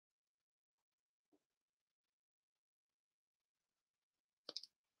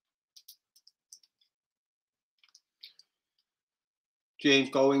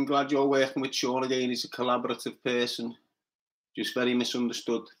James Going, glad you're working with Sean again. He's a collaborative person, just very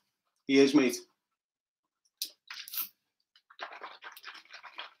misunderstood. He is, mate.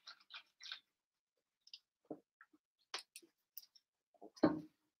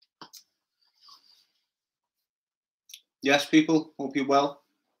 Yes, people, hope you're well.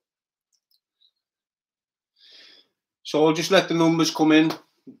 So I'll just let the numbers come in.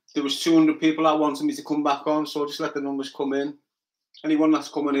 There was 200 people that wanted me to come back on, so I'll just let the numbers come in. Anyone that's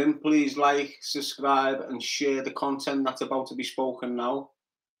coming in, please like, subscribe, and share the content that's about to be spoken now.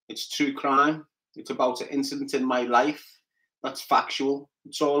 It's true crime. It's about an incident in my life. That's factual.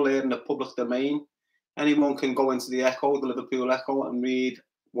 It's all there in the public domain. Anyone can go into the Echo, the Liverpool Echo, and read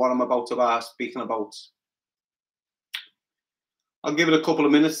what I'm about to be speaking about. I'll give it a couple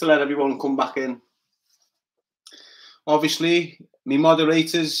of minutes to let everyone come back in. Obviously, me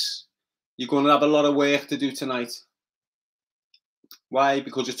moderators, you're going to have a lot of work to do tonight. Why?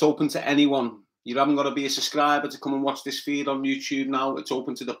 Because it's open to anyone. You haven't got to be a subscriber to come and watch this feed on YouTube now. It's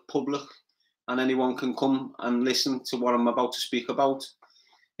open to the public, and anyone can come and listen to what I'm about to speak about.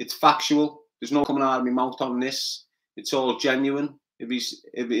 It's factual. There's no coming out of my mouth on this. It's all genuine.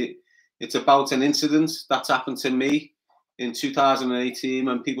 It's about an incident that's happened to me in 2018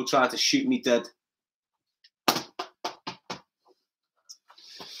 when people tried to shoot me dead.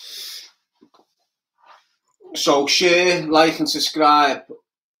 So share, like, and subscribe.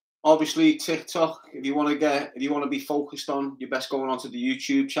 Obviously, TikTok. If you want to be focused on, you're best going onto the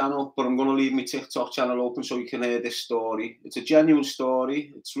YouTube channel. But I'm going to leave my TikTok channel open so you can hear this story. It's a genuine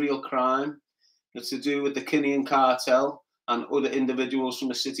story. It's real crime. It's to do with the Kinahan cartel and other individuals from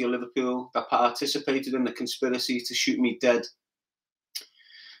the city of Liverpool that participated in the conspiracy to shoot me dead.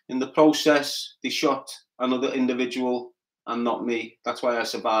 In the process, they shot another individual and not me. That's why I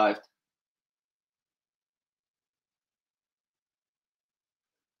survived.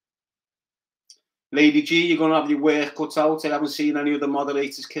 Lady G, you're going to have your work cut out. I haven't seen any of the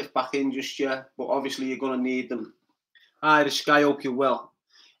moderators kick back in just yet, but obviously you're going to need them. Hi, the Sky, hope you're well.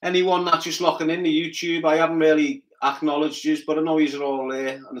 Anyone that's just locking in the YouTube, I haven't really acknowledged you, but I know you're all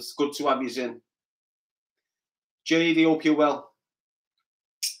there, and it's good to have you in. JD, hope you're well.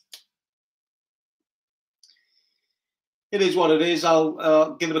 It is what it is.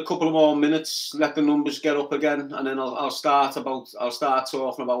 I'll give it a couple of more minutes, let the numbers get up again, and then I'll start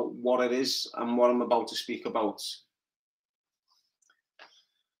talking about what it is and what I'm about to speak about.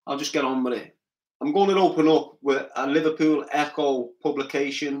 I'll just get on with it. I'm going to open up with a Liverpool Echo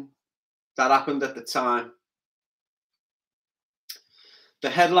publication that happened at the time. The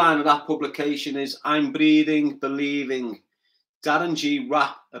headline of that publication is "I'm Breathing, Believing. Darren G.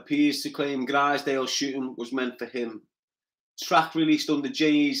 Rap appears to claim Grisdale shooting was meant for him. Track released under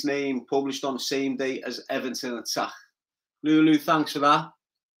Jay's name, published on the same day as Everton attack." Lulu, thanks for that.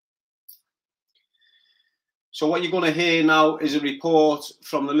 So what you're going to hear now is a report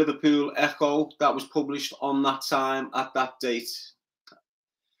from the Liverpool Echo that was published on that time, at that date.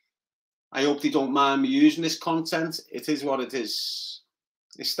 I hope they don't mind me using this content. It is what it is.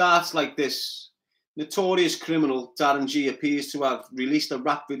 It starts like this. Notorious criminal Darren G appears to have released a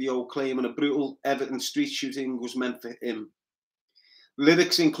rap video claiming a brutal Everton street shooting was meant for him.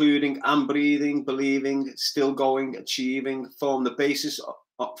 Lyrics including "I'm breathing, believing, still going, achieving" form the basis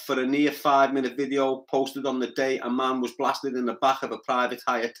for a near 5-minute video posted on the day a man was blasted in the back of a private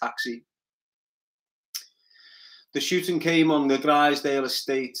hire taxi. The shooting came on the Grisdale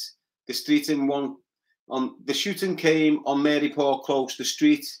estate. The shooting came on Maryport Close, the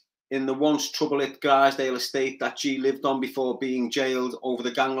street in the once trouble-lit Grisdale estate that G lived on before being jailed over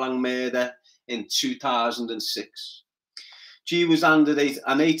the gangland murder in 2006. G was handed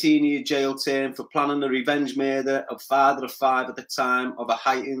an 18-year jail term for planning a revenge murder of father of 5 at the time of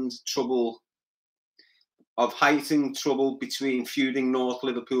heightened trouble between feuding North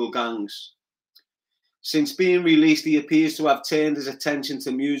Liverpool gangs. Since being released, he appears to have turned his attention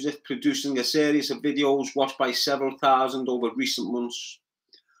to music, producing a series of videos watched by several thousand over recent months.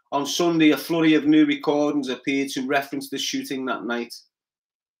 On Sunday, a flurry of new recordings appeared to reference the shooting that night.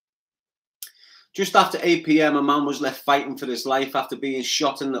 Just after 8 p.m, a man was left fighting for his life after being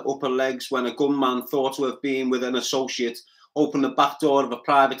shot in the upper legs when a gunman thought to have been with an associate opened the back door of a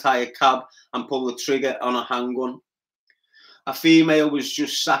private hire cab and pulled the trigger on a handgun. A female was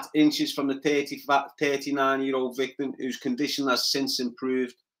just sat inches from the 39-year-old victim, whose condition has since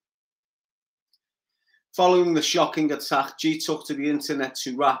improved. Following the shocking attack, G took to the internet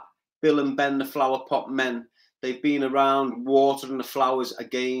to rap "Bill and Ben the Flower Pot Men. They've been around watering the flowers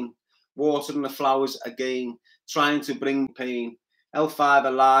again, trying to bring pain. L5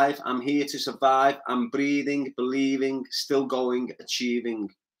 alive, I'm here to survive, I'm breathing, believing, still going, achieving.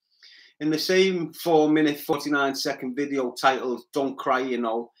 In the same 4-minute, 49-second video titled Don't Cry, You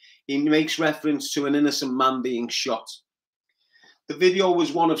Know, he makes reference to an innocent man being shot. The video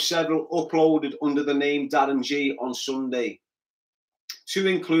was one of several uploaded under the name Darren G on Sunday. Two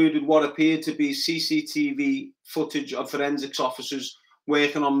included what appeared to be CCTV footage of forensics officers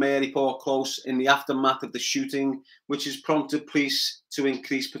working on Maryport Close in the aftermath of the shooting, which has prompted police to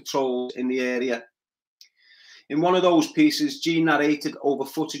increase patrols in the area. In one of those pieces, G narrated over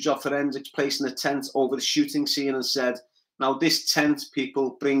footage of forensics placing a tent over the shooting scene and said, "Now this tent,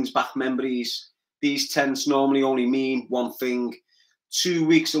 people, brings back memories. These tents normally only mean one thing. 2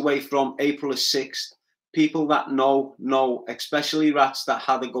 weeks away from April 6th, people that know, especially rats that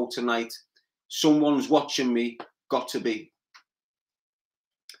had a go tonight. Someone's watching me, got to be."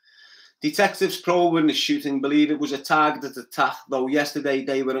 Detectives probing the shooting believe it was a targeted attack, though yesterday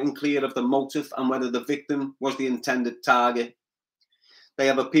they were unclear of the motive and whether the victim was the intended target. They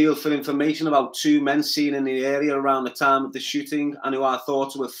have appealed for information about 2 men seen in the area around the time of the shooting and who are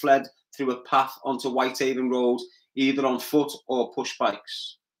thought to have fled through a path onto Whitehaven Road, either on foot or push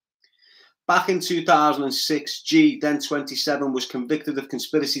bikes. Back in 2006, G, then 27, was convicted of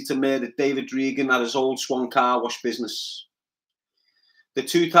conspiracy to murder David Regan at his old Swan car wash business. The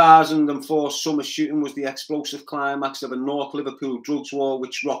 2004 summer shooting was the explosive climax of a North Liverpool drugs war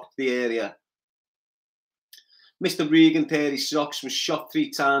which rocked the area. Mr. Regan, 36, was shot 3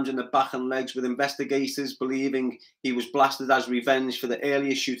 times in the back and legs, with investigators believing he was blasted as revenge for the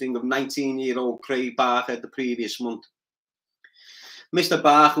earlier shooting of 19-year-old Craig Barker the previous month. Mr.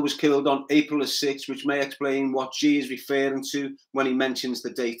 Barker was killed on April 6, which may explain what G is referring to when he mentions the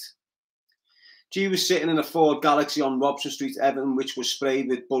date. G was sitting in a Ford Galaxy on Robson Street, Everton, which was sprayed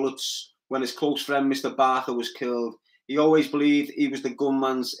with bullets when his close friend Mr. Barker was killed. He always believed he was the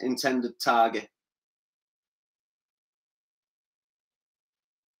gunman's intended target.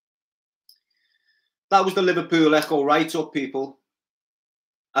 That was the Liverpool Echo write-up, people,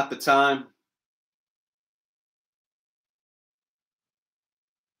 at the time.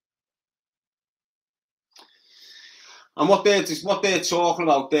 And what they're talking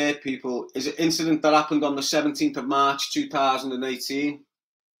about there, people, is an incident that happened on the 17th of March 2018.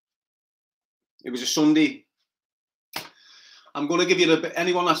 It was a Sunday. I'm going to give you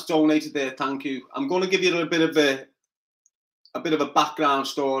anyone that's donated there, thank you. I'm going to give you a bit of a background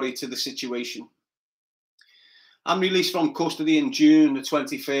story to the situation. I'm released from custody in June the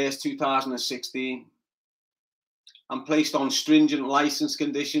 21st, 2016. I'm placed on stringent licence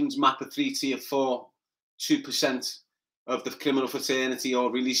conditions, MAPA 3 Tier 4, 2% of the criminal fraternity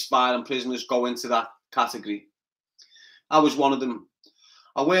or released violent prisoners go into that category. I was one of them.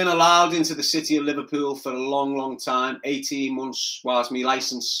 I weren't allowed into the city of Liverpool for a long time, 18 months, whilst my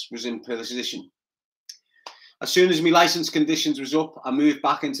licence was in position. As soon as my licence conditions was up, I moved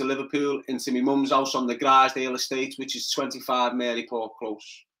back into Liverpool, into my mum's house on the Grisdale estate, which is 25 Maryport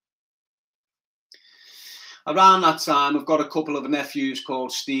Close. Around that time, I've got a couple of nephews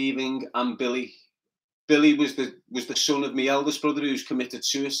called Stephen and Billy. Billy was the son of my eldest brother who's committed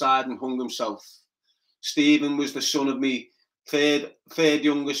suicide and hung himself. Stephen was the son of my third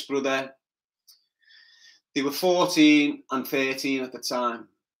youngest brother. They were 14 and 13 at the time.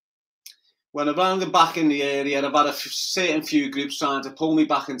 When I rounded back in the area, I've had a certain few groups trying to pull me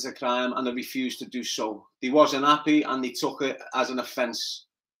back into crime, and I refused to do so. They wasn't happy, and they took it as an offence.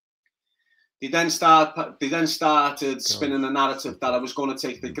 They then started spinning a narrative that I was going to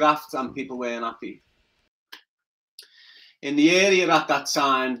take the graft, and people weren't happy. In the area at that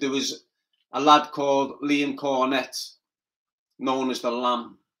time, there was a lad called Liam Cornett, known as the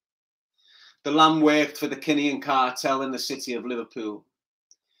Lamb. The Lamb worked for the kinahan Cartel in the city of Liverpool.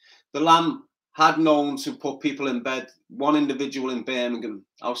 The Lamb had known to put people in bed. One individual in Birmingham,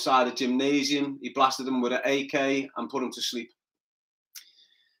 outside a gymnasium, he blasted him with an AK and put him to sleep.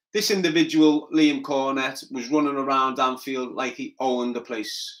 This individual, Liam Cornett, was running around Anfield like he owned the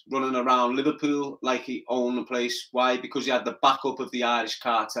place, running around Liverpool like he owned the place. Why? Because he had the backup of the Irish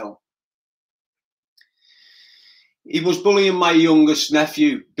cartel. He was bullying my youngest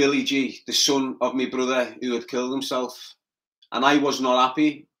nephew, Billy G, the son of my brother who had killed himself. And I was not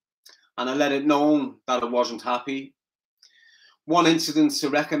happy. And I let it known that I wasn't happy. One incident to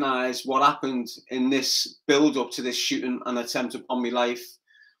recognise what happened in this build-up to this shooting and attempt upon my life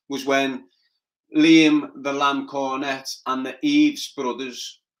was when Liam, the Lamb Cornett, and the Eves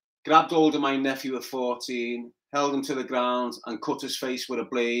brothers grabbed hold of my nephew at 14, held him to the ground and cut his face with a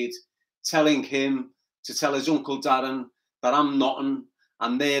blade, telling him to tell his uncle Darren that I'm nothing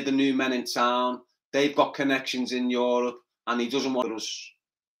and they're the new men in town. They've got connections in Europe and he doesn't want us.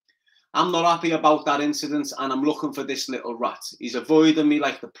 I'm not happy about that incident, and I'm looking for this little rat. He's avoiding me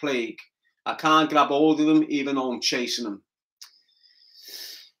like the plague. I can't grab hold of him even though I'm chasing him.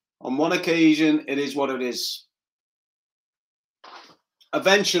 On one occasion, it is what it is.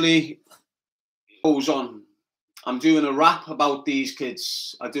 Eventually, it goes on. I'm doing a rap about these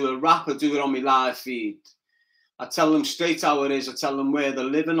kids. I do a rap, I do it on my live feed. I tell them straight how it is. I tell them where they're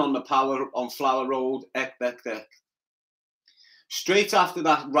living on the power on Flower Road, ek. Straight after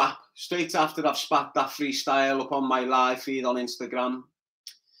that rap, straight after I've spat that freestyle up on my live feed on Instagram,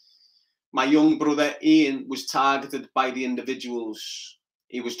 my young brother Ian was targeted by the individuals.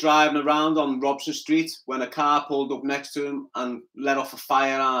 He was driving around on Robson Street when a car pulled up next to him and let off a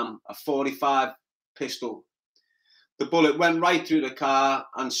firearm, a 45 pistol. The bullet went right through the car,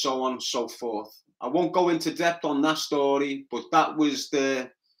 and so on and so forth. I won't go into depth on that story, but that was the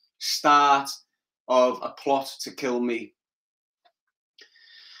start of a plot to kill me.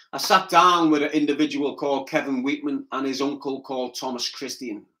 I sat down with an individual called Kevin Wheatman and his uncle called Thomas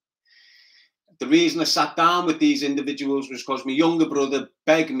Christian. The reason I sat down with these individuals was because my younger brother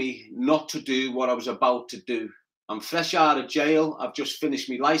begged me not to do what I was about to do. I'm fresh out of jail. I've just finished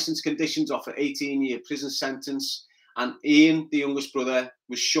my licence conditions off an 18-year prison sentence. And Ian, the youngest brother,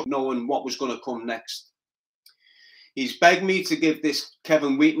 was shocked knowing what was going to come next. He's begged me to give this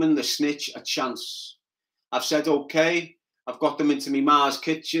Kevin Wheatman, the snitch, a chance. I've said, okay. I've got them into my ma's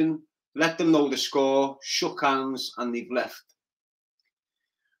kitchen, let them know the score, shook hands, and they've left.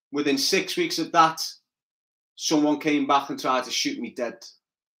 Within 6 weeks of that, someone came back and tried to shoot me dead.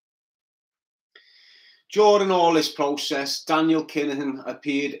 During all this process, Daniel Kinahan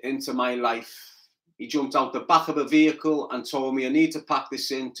appeared into my life. He jumped out the back of a vehicle and told me I need to pack this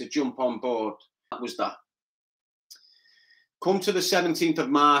in to jump on board. That was that. Come to the 17th of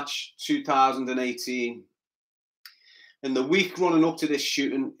March 2018. In the week running up to this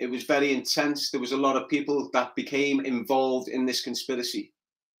shooting, it was very intense. There was a lot of people that became involved in this conspiracy.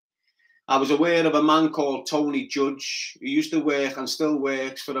 I was aware of a man called Tony Judge, who used to work and still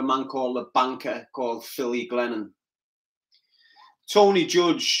works for a man called a banker called Philly Glennon. Tony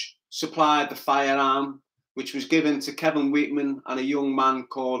Judge supplied the firearm, which was given to Kevin Wheatman and a young man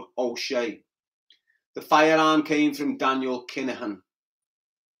called O'Shea. The firearm came from Daniel Kinahan.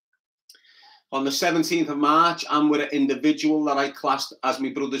 On the 17th of March, I'm with an individual that I classed as my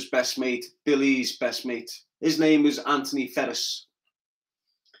brother's best mate, Billy's best mate. His name was Anthony Ferris.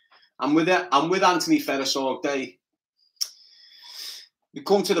 I'm with Anthony Ferris all day. We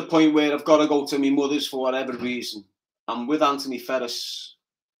come to the point where I've got to go to my mother's for whatever reason. I'm with Anthony Ferris.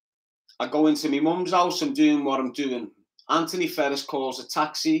 I go into my mum's house, I'm doing what I'm doing. Anthony Ferris calls a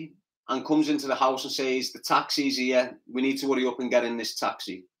taxi and comes into the house and says, the taxi's here, we need to hurry up and get in this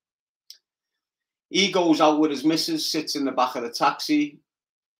taxi. He goes out with his missus, sits in the back of the taxi.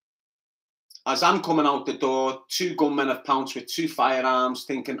 As I'm coming out the door, two gunmen have pounced with two firearms,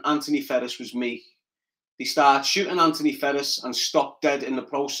 thinking Anthony Ferris was me. They start shooting Anthony Ferris and stop dead in the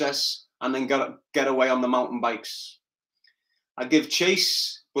process, and then get away on the mountain bikes. I give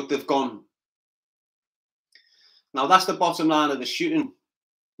chase, but they've gone. Now that's the bottom line of the shooting.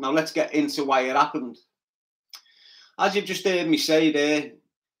 Now let's get into why it happened. As you've just heard me say there,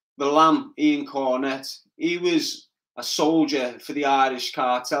 the Lamb, Ian Cornett, he was a soldier for the Irish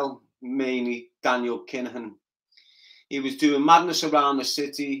Cartel, mainly Daniel Kinahan. He was doing madness around the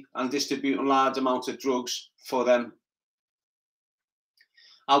city and distributing large amounts of drugs for them.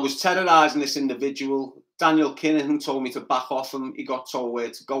 I was terrorising this individual. Daniel Kinahan told me to back off him. He got told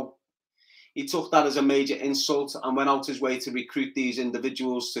where to go. He took that as a major insult and went out his way to recruit these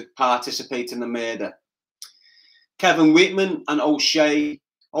individuals to participate in the murder. Kevin Wheatman and O'Shea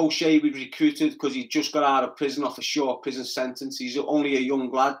was recruited because he just got out of prison off a short prison sentence. He's only a young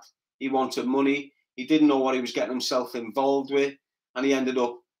lad. He wanted money. He didn't know what he was getting himself involved with. And he ended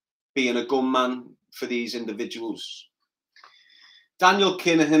up being a gunman for these individuals. Daniel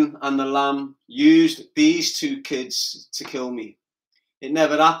Kinahan and the Lamb used these two kids to kill me. It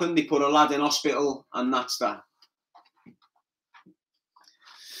never happened. They put a lad in hospital and that's that.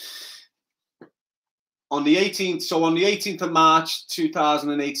 On the 18th of March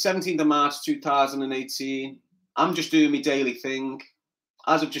 2008, 17th of March 2018, I'm just doing my daily thing.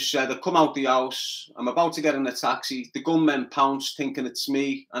 As I've just said, I've come out the house. I'm about to get in a taxi. The gunmen pounce, thinking it's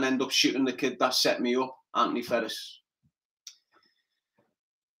me, and end up shooting the kid that set me up, Anthony Ferris.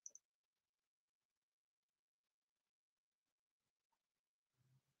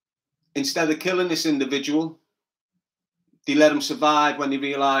 Instead of killing this individual, they let him survive when they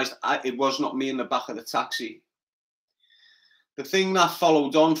realised it was not me in the back of the taxi. The thing that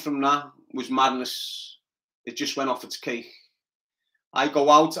followed on from that was madness. It just went off its cake. I go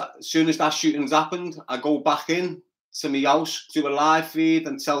out, as soon as that shooting's happened, I go back in to my house, do a live feed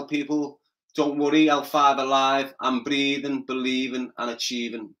and tell people, don't worry, L5 alive, I'm breathing, believing and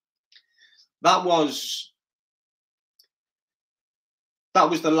achieving. That was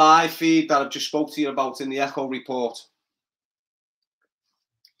the live feed that I've just spoke to you about in the Echo report.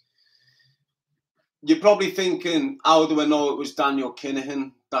 You're probably thinking, how do I know it was Daniel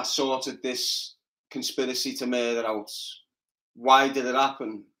Kinahan that sorted this conspiracy to murder out? Why did it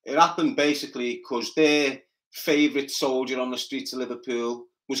happen? It happened basically because their favourite soldier on the streets of Liverpool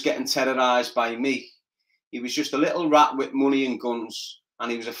was getting terrorised by me. He was just a little rat with money and guns, and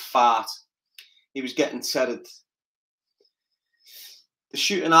he was a fart. He was getting terrored. The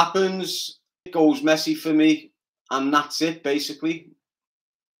shooting happens, it goes messy for me, and that's it basically.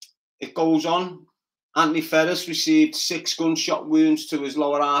 It goes on. Anthony Ferris received 6 gunshot wounds to his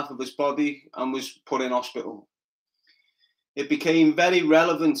lower half of his body and was put in hospital. It became very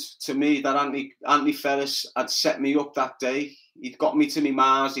relevant to me that Anthony Ferris had set me up that day. He'd got me to my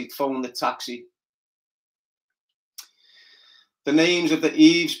Mars, he'd phoned the taxi. The names of the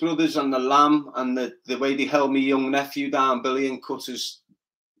Eves brothers and the Lamb and the way they held my young nephew down, Billy, and cut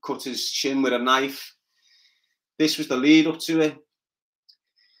his chin with a knife. This was the lead up to it.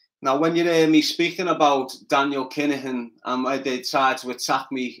 Now, when you hear me speaking about Daniel Kinahan and why they tried to attack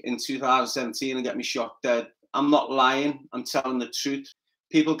me in 2017 and get me shot dead, I'm not lying. I'm telling the truth.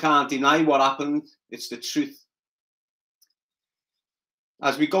 People can't deny what happened. It's the truth.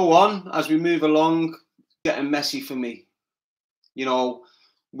 As we go on, as we move along, it's getting messy for me. You know,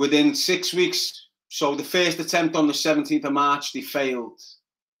 within 6 weeks, so the first attempt on the 17th of March, they failed.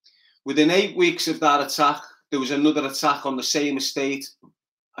 Within 8 weeks of that attack, there was another attack on the same estate,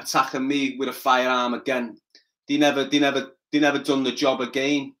 attacking me with a firearm again. They never done the job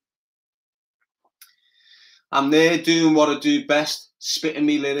again. I'm there doing what I do best, spitting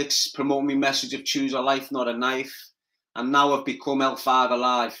me lyrics, promoting my message of choose a life, not a knife. And now I've become L5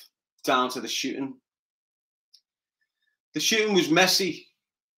 alive, down to the shooting. The shooting was messy.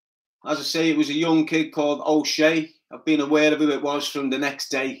 As I say, it was a young kid called O'Shea. I've been aware of who it was from the next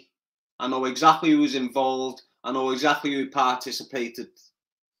day. I know exactly who was involved. I know exactly who participated.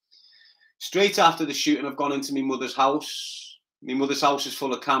 Straight after the shooting, I've gone into my mother's house. My mother's house is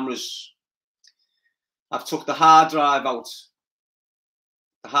full of cameras. I've took the hard drive out.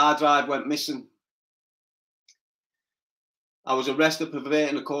 The hard drive went missing. I was arrested for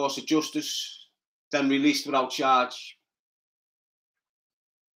perverting a course of justice, then released without charge.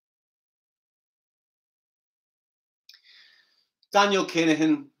 Daniel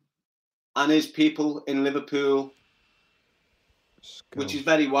Kinahan and his people in Liverpool, which is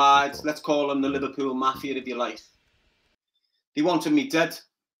very wide, let's call them the Liverpool Mafia if you like. They wanted me dead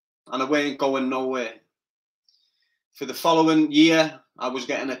and I weren't going nowhere. For the following year, I was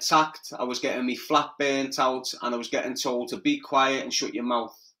getting attacked, I was getting me flat burnt out, and I was getting told to be quiet and shut your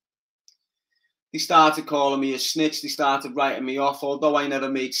mouth. They started calling me a snitch, they started writing me off, although I never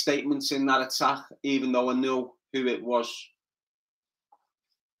made statements in that attack, even though I knew who it was.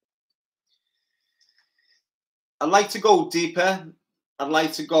 I'd like to go deeper. I'd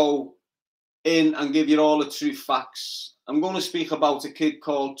like to go in and give you all the true facts. I'm going to speak about a kid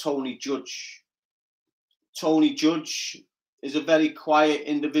called Tony Judge. Tony Judge is a very quiet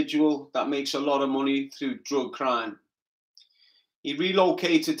individual that makes a lot of money through drug crime. He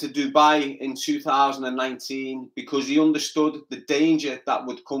relocated to Dubai in 2019 because he understood the danger that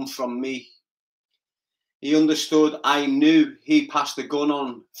would come from me. He understood I knew he passed the gun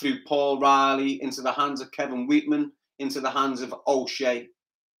on through Paul Riley into the hands of Kevin Wheatman, into the hands of O'Shea.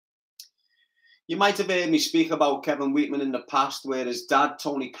 You might have heard me speak about Kevin Wheatman in the past, where his dad,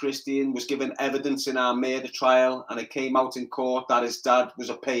 Tony Christian, was given evidence in our murder trial, and it came out in court that his dad was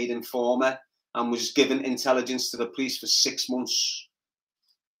a paid informer and was given intelligence to the police for 6 months.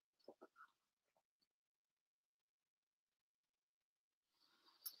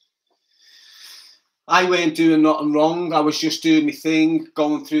 I weren't doing nothing wrong. I was just doing my thing,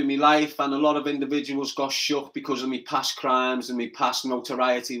 going through my life, and a lot of individuals got shook because of my past crimes and my past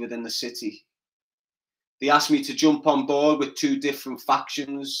notoriety within the city. They asked me to jump on board with 2 different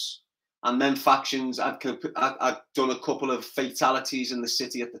factions, and then factions, I'd done a couple of fatalities in the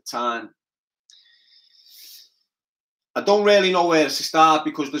city at the time. I don't really know where to start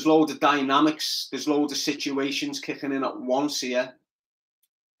because there's loads of dynamics, there's loads of situations kicking in at once here.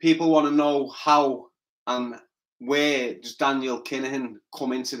 People want to know how and where does Daniel Kinahan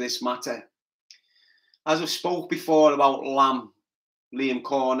come into this matter. As I've spoke before about Liam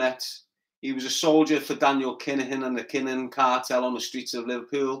Cornett, he was a soldier for Daniel Kinahan and the Kinahan Cartel on the streets of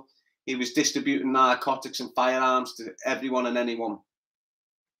Liverpool. He was distributing narcotics and firearms to everyone and anyone.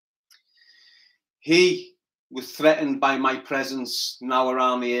 He was threatened by my presence now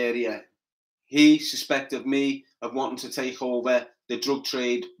around the area. He suspected me of wanting to take over the drug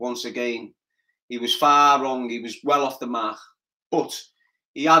trade once again. He was far wrong. He was well off the mark. But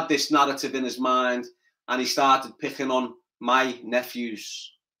he had this narrative in his mind, and he started picking on my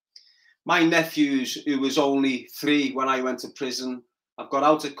nephews. My nephews, who was only 3 when I went to prison, I've got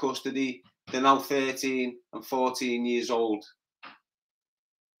out of custody. They're now 13 and 14 years old.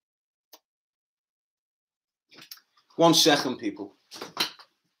 1 second, people.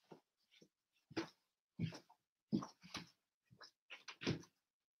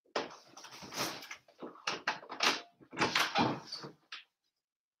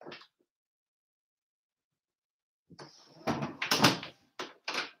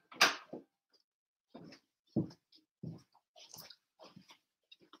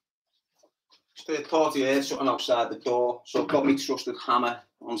 Third party here, something outside the door. So I've got my trusted hammer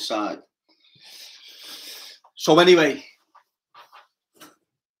on side. So anyway,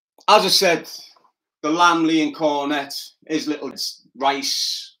 as I said, the Lamb, Lee and Cornet, his little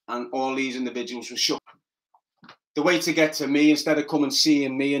Rice and all these individuals were shut. The way to get to me, instead of coming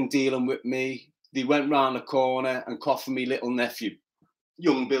seeing me and dealing with me, they went round the corner and coughed me little nephew,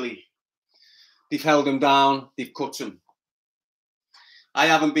 young Billy. They've held him down, they've cut him. I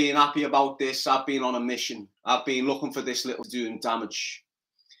haven't been happy about this. I've been on a mission. I've been looking for this little doing damage.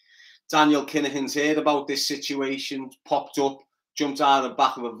 Daniel Kinahan's heard about this situation, popped up, jumped out of the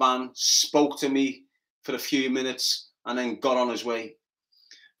back of a van, spoke to me for a few minutes, and then got on his way.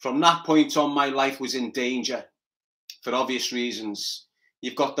 From that point on, my life was in danger for obvious reasons.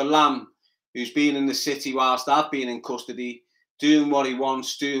 You've got the Lamb, who's been in the city whilst I've been in custody, doing what he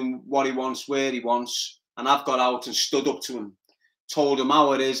wants, where he wants, and I've got out and stood up to him. Told him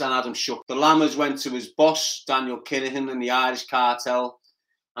how it is and had him shook. The Lammers went to his boss, Daniel Kinahan, and the Irish Cartel,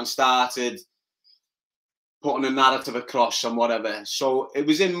 and started putting a narrative across and whatever. So it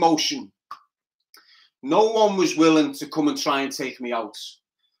was in motion. No one was willing to come and try and take me out.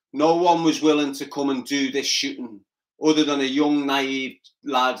 No one was willing to come and do this shooting, other than a young, naive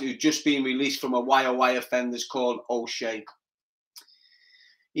lad who'd just been released from a wire offenders called O'Shea.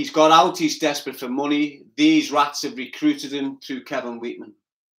 He's got out, he's desperate for money. These rats have recruited him through Kevin Wheatman.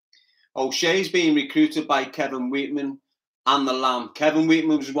 O'Shea's being recruited by Kevin Wheatman and the Lamb. Kevin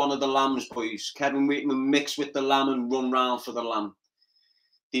Wheatman was one of the Lamb's boys. Kevin Wheatman mixed with the Lamb and run round for the Lamb.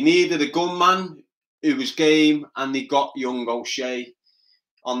 They needed a gunman who was game, and they got young O'Shea.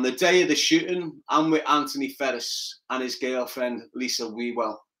 On the day of the shooting, I'm with Anthony Ferris and his girlfriend, Lisa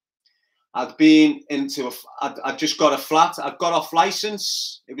Wewell. I'd just got a flat. I'd got off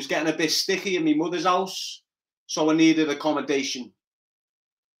licence. It was getting a bit sticky in my mother's house, so I needed accommodation.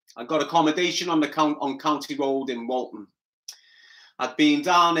 I got accommodation on County Road in Walton. I'd been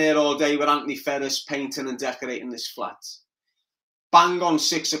down there all day with Anthony Ferris painting and decorating this flat. Bang on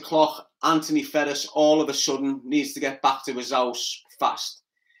 6 o'clock, Anthony Ferris all of a sudden needs to get back to his house fast.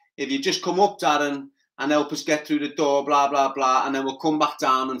 If you just come up, Darren, and help us get through the door, blah, blah, blah, and then we'll come back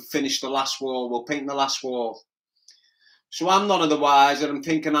down and finish the last wall. We'll paint the last wall. So I'm none of the wiser. I'm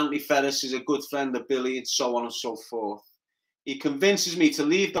thinking Anthony Ferris is a good friend of Billy and so on and so forth. He convinces me to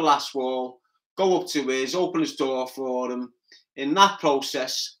leave the last wall, go up to his, open his door for him. In that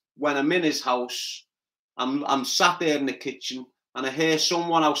process, when I'm in his house, I'm sat there in the kitchen and I hear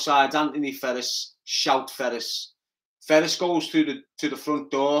someone outside Anthony Ferris shout Ferris. Ferris goes to the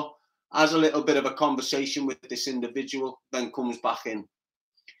front door, has a little bit of a conversation with this individual, then comes back in.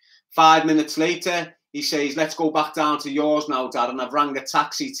 5 minutes later, he says, let's go back down to yours now, Dad, and I've rang a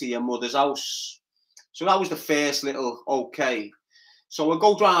taxi to your mother's house. So that was the first little okay. So I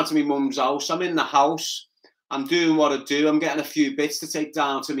go down to my mum's house. I'm in the house. I'm doing what I do. I'm getting a few bits to take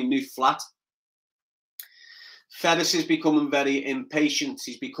down to my new flat. Ferris is becoming very impatient.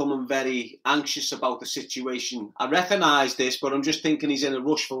 He's becoming very anxious about the situation. I recognise this, but I'm just thinking he's in a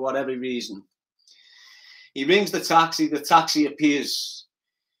rush for whatever reason. He rings the taxi appears.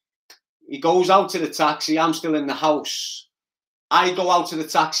 He goes out to the taxi, I'm still in the house. I go out to the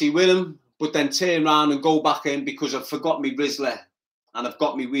taxi with him, but then turn around and go back in because I've forgot me Rizzler and I've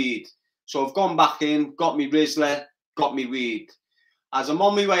got me weed. So I've gone back in, got me Rizzler, got me weed. As I'm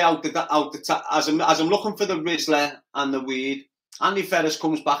on my way out as I'm looking for the Rizzler and the weed, Andy Ferris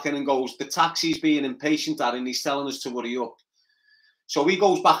comes back in and goes, the taxi's being impatient, Darren, and he's telling us to hurry up. So he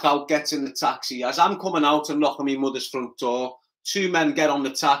goes back out, gets in the taxi. As I'm coming out and knocking my mother's front door, 2 men get on the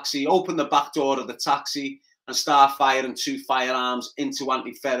taxi, open the back door of the taxi and start firing 2 firearms into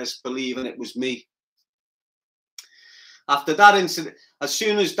Andy Ferris, believing it was me. After that incident, as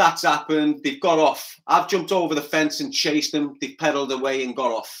soon as that's happened, they've got off. I've jumped over the fence and chased them. They've pedalled away and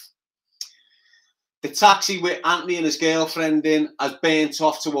got off. The taxi with Anthony and his girlfriend in has burnt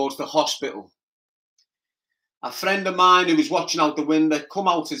off towards the hospital. A friend of mine who was watching out the window come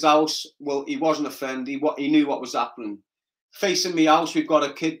out his house. Well, he wasn't a friend. He knew what was happening. Facing me house, we've got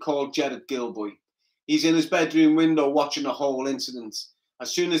a kid called Jared Gilboy. He's in his bedroom window watching the whole incident.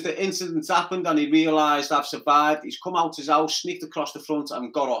 As soon as the incident happened and he realised I've survived, he's come out his house, sneaked across the front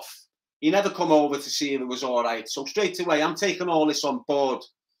and got off. He never come over to see if it was all right. So straight away, I'm taking all this on board.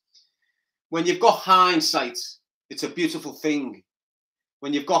 When you've got hindsight, it's a beautiful thing.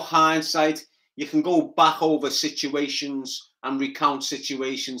 When you've got hindsight, you can go back over situations and recount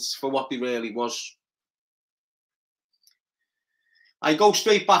situations for what they really was. I go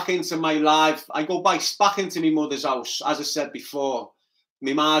straight back into my life. I go back into my mother's house. As I said before,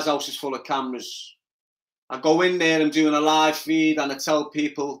 my ma's house is full of cameras. I go in there and doing a live feed and I tell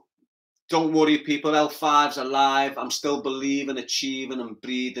people, don't worry people, L5's alive. I'm still believing, achieving and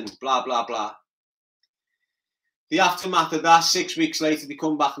breathing, blah, blah, blah. The aftermath of that, 6 weeks later, they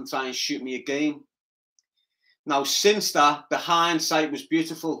come back and try and shoot me again. Now, since that, the hindsight was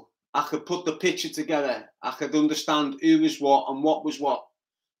beautiful. I could put the picture together. I could understand who was what and what was what.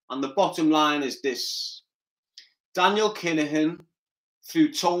 And the bottom line is this. Daniel Kinahan,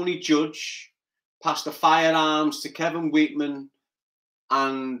 through Tony Judge, passed the firearms to Kevin Wheatman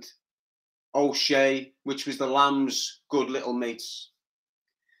and O'Shea, which was the Lamb's good little mates.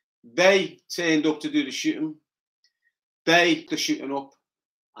 They turned up to do the shooting. They the shooting up.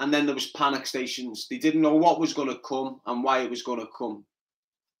 And then there was panic stations. They didn't know what was going to come and why it was going to come.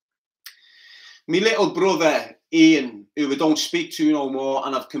 My little brother, Ian, who I don't speak to no more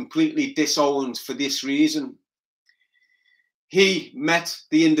and I've completely disowned for this reason, he met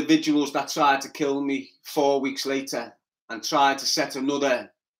the individuals that tried to kill me 4 weeks later and tried to set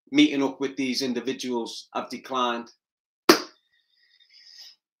another meeting up with these individuals. I've declined. It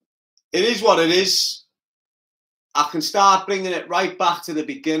is what it is. I can start bringing it right back to the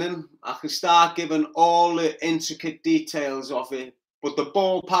beginning. I can start giving all the intricate details of it. But the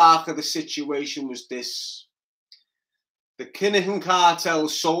ballpark of the situation was this. The Kinahan Cartel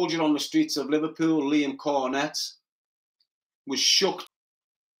soldier on the streets of Liverpool, Liam Cornett, was shook.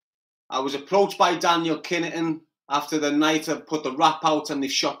 I was approached by Daniel Kinahan after the night I put the rap out and they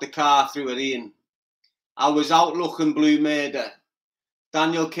shot the car through at Ian. I was out looking blue murder.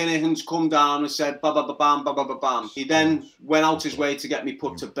 Daniel Kinahan's come down and said, ba ba ba bam, ba ba ba bam. He then went out his way to get me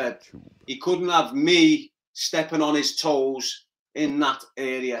put to bed. He couldn't have me stepping on his toes in that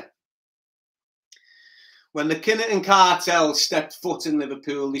area. When the Kinahan Cartel stepped foot in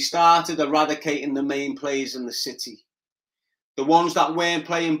Liverpool, they started eradicating the main players in the city. The ones that weren't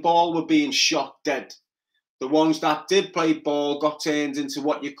playing ball were being shot dead. The ones that did play ball got turned into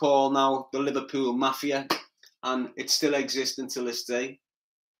what you call now the Liverpool Mafia, and it still exists until this day.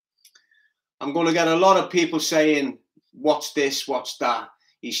 I'm going to get a lot of people saying, what's this, what's that?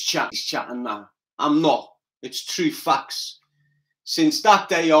 He's chatting now. I'm not. It's true facts. Since that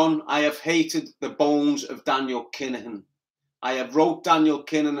day on, I have hated the bones of Daniel Kinahan. I have wrote Daniel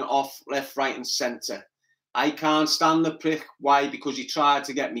Kinahan off left, right and centre. I can't stand the prick. Why? Because he tried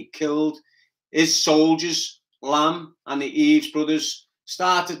to get me killed. His soldiers, Lamb and the Eves brothers,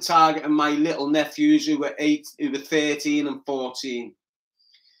 started targeting my little nephews who were 13 and 14.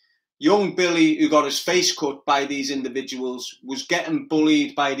 Young Billy, who got his face cut by these individuals, was getting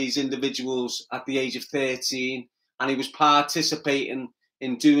bullied by these individuals at the age of 13, and he was participating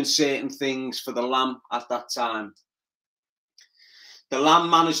in doing certain things for the Lamb at that time. The Lamb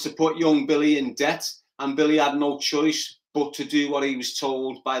managed to put young Billy in debt, and Billy had no choice but to do what he was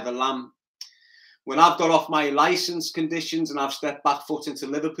told by the Lamb. When I've got off my licence conditions and I've stepped back foot into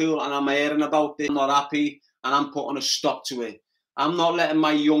Liverpool and I'm hearing about this, I'm not happy and I'm putting a stop to it. I'm not letting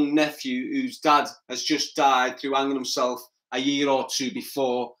my young nephew, whose dad has just died through hanging himself a year or two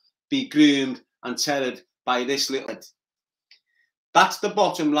before, be groomed and tethered by this little head. That's the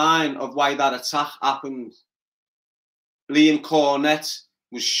bottom line of why that attack happened. Liam Cornett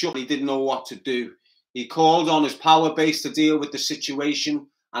was shook. He didn't know what to do. He called on his power base to deal with the situation,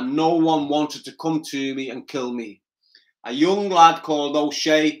 and no one wanted to come to me and kill me. A young lad called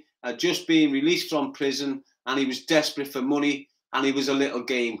O'Shea had just been released from prison and he was desperate for money and he was a little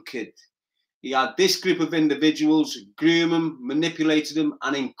game kid. He had this group of individuals groom him, manipulated him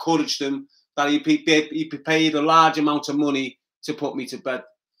and encouraged them that he be paid a large amount of money to put me to bed.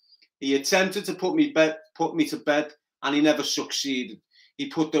 He attempted to put me to bed and he never succeeded. He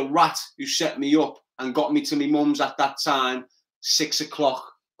put the rat who set me up and got me to my mum's at that time, 6 o'clock,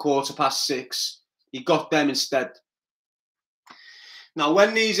 6:15. He got them instead. Now,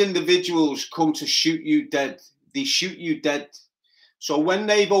 when these individuals come to shoot you dead, they shoot you dead. So when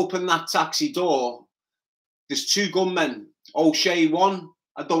they've opened that taxi door there's two gunmen. O'Shea one,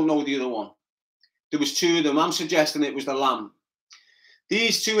 I don't know the other one. There was two of them. I'm suggesting it was the Lamb.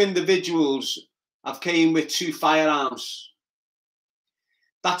 These two individuals have came with two firearms.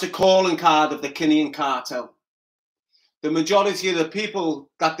 That's a calling card of the Kinahan cartel. The majority of the people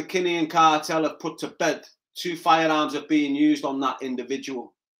that the Kinahan cartel have put to bed, two firearms are being used on that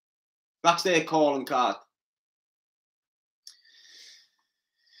individual. That's their calling card.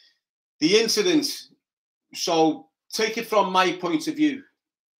 The incident, so take it from my point of view.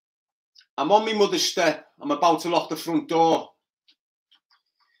 I'm on my mother's step. I'm about to lock the front door.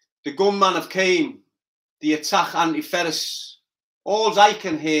 The gunman have came. The attack Anthony Ferris. All I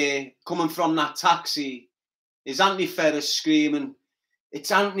can hear coming from that taxi is Anthony Ferris screaming,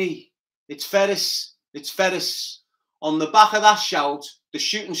 "It's Anthony, it's Ferris, it's Ferris." On the back of that shout, the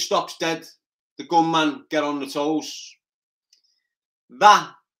shooting stops dead. The gunman get on the toes.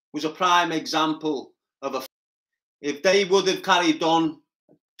 That was a prime example of a... If they would have carried on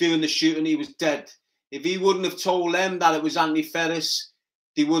doing the shooting, he was dead. If he wouldn't have told them that it was Anthony Ferris,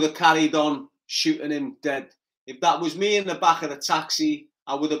 they would have carried on shooting him dead. If that was me in the back of the taxi,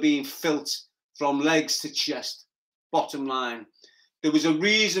 I would have been filth from legs to chest. Bottom line. There was a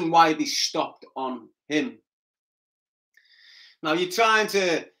reason why they stopped on him. Now you're trying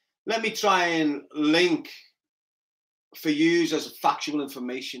to... Let me try and link for you as factual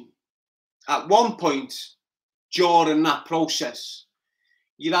information. At one point during that process,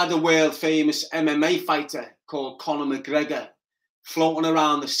 you had a world famous MMA fighter called Conor McGregor floating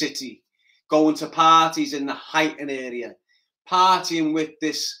around the city, going to parties in the Highton area, partying with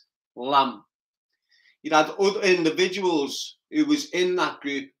this Lamb. You had other individuals who was in that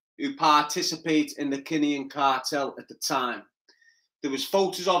group who participate in the Kinahan cartel at the time. There was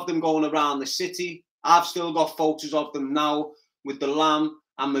photos of them going around the city. I've still got photos of them now with the Lamb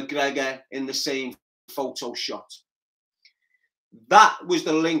and McGregor in the same photo shot. That was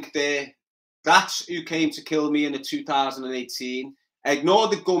the link there. That's who came to kill me in the 2018. Ignore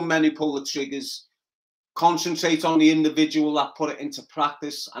the gunmen who pull the triggers. Concentrate on the individual that put it into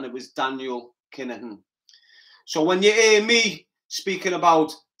practice, and it was Daniel Kinahan. So when you hear me speaking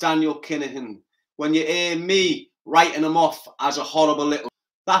about Daniel Kinahan, when you hear me writing him off as a horrible little...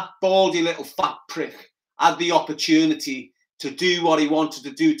 That baldy little fat prick had the opportunity to do what he wanted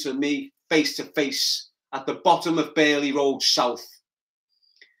to do to me face to face at the bottom of Bailey Road South.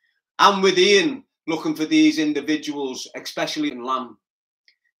 I'm with Ian looking for these individuals, especially in Lamb.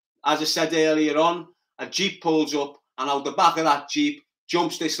 As I said earlier on, a Jeep pulls up, and out the back of that Jeep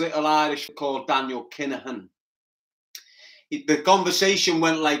jumps this little Irish called Daniel Kinahan. The conversation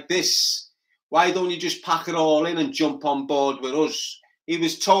went like this: why don't you just pack it all in and jump on board with us? He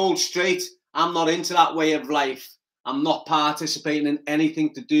was told straight, I'm not into that way of life. I'm not participating in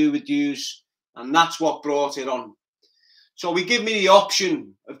anything to do with yous. And that's what brought it on. So he gave me the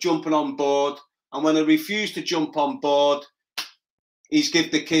option of jumping on board. And when I refused to jump on board, he's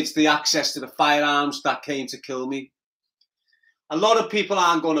given the kids the access to the firearms that came to kill me. A lot of people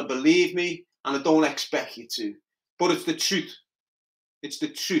aren't going to believe me, and I don't expect you to. But it's the truth. It's the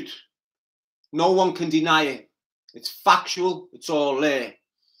truth. No one can deny it. It's factual. It's all there.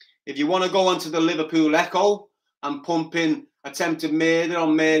 If you want to go onto the Liverpool Echo and pump in attempted murder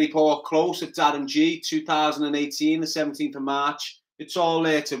on Maryport Close at Darren G, 2018, the 17th of March, it's all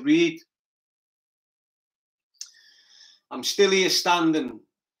there to read. I'm still here standing.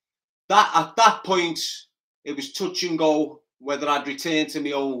 At that point, it was touch and go whether I'd return to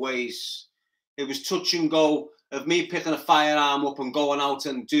my own ways. It was touch and go of me picking a firearm up and going out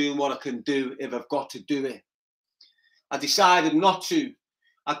and doing what I can do if I've got to do it. I decided not to.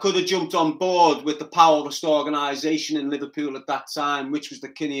 I could have jumped on board with the powerless organisation in Liverpool at that time, which was the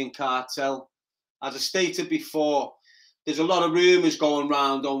Kinahan cartel. As I stated before, there's a lot of rumours going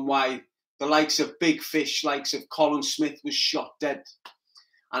round on why the likes of Big Fish, likes of Colin Smith was shot dead,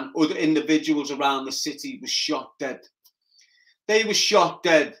 and other individuals around the city was shot dead. They were shot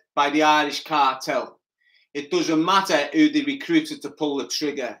dead by the Irish cartel. It doesn't matter who they recruited to pull the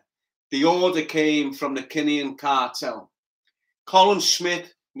trigger. The order came from the Kinahan cartel. Colin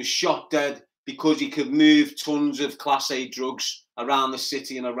Smith was shot dead because he could move tons of Class A drugs around the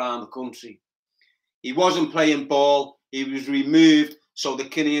city and around the country. He wasn't playing ball. He was removed so the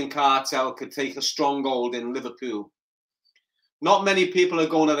Kinahan cartel could take a stronghold in Liverpool. Not many people are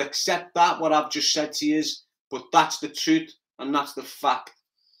going to accept that, what I've just said to you, but that's the truth and that's the fact.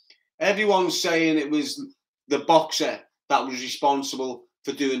 Everyone's saying it was the boxer that was responsible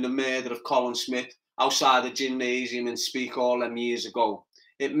for doing the murder of Colin Smith outside the gymnasium in Speak all them years ago.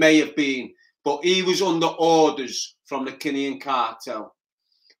 It may have been, but he was under orders from the Kinahan cartel.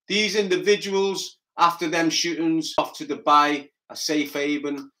 These individuals After them shootings, off to Dubai, a safe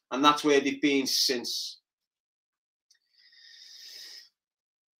haven, and that's where they've been since.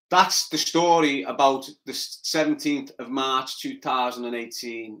 That's the story about the 17th of March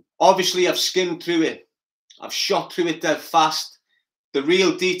 2018. Obviously, I've skimmed through it. I've shot through it dead fast. The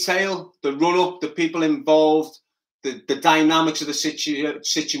real detail, the run-up, the people involved, the dynamics of the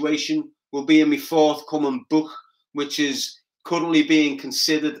situation will be in my forthcoming book, which is currently being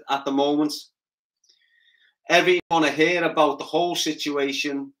considered at the moment. Everything you want to hear about the whole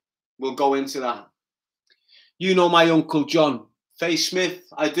situation will go into that. You know my Uncle John, Faye Smith.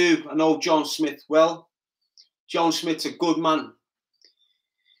 I do. I know John Smith well. John Smith's a good man.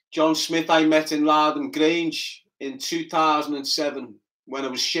 John Smith I met in Lardham Grange in 2007 when I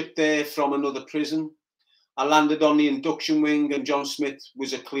was shipped there from another prison. I landed on the induction wing and John Smith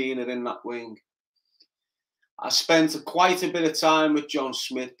was a cleaner in that wing. I spent quite a bit of time with John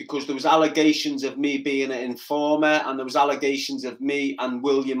Smith because there was allegations of me being an informer and there was allegations of me and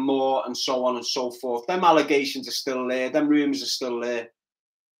William Moore and so on and so forth. Them allegations are still there. Them rumours are still there.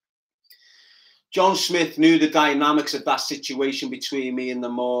 John Smith knew the dynamics of that situation between me and the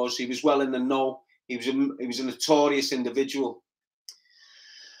Moors. He was well in the know. He was a notorious individual.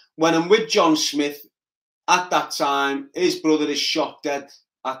 When I'm with John Smith, at that time, his brother is shot dead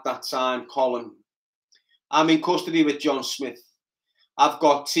at that time, Colin. I'm in custody with John Smith. I've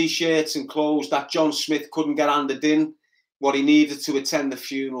got T-shirts and clothes that John Smith couldn't get handed in, what he needed to attend the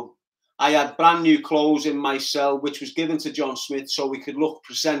funeral. I had brand new clothes in my cell, which was given to John Smith so we could look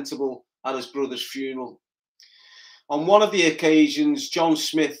presentable at his brother's funeral. On one of the occasions, John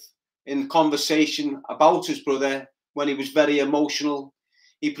Smith, in conversation about his brother, when he was very emotional,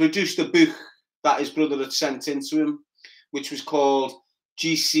 he produced a book that his brother had sent into him, which was called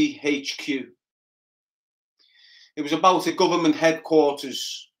GCHQ. It was about a government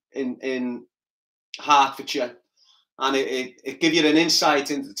headquarters in Hertfordshire, and it gave you an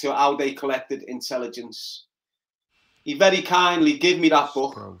insight into how they collected intelligence. He very kindly gave me that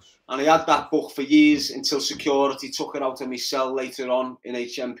book, and I had that book for years until security took it out of my cell later on in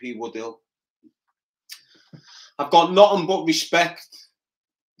HMP Woodhill. I've got nothing but respect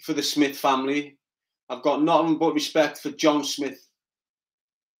for the Smith family. I've got nothing but respect for John Smith.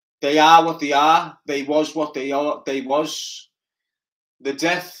 They are what they are. They was what they are. They was. The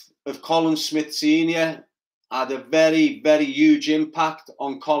death of Colin Smith Sr. had a very, very huge impact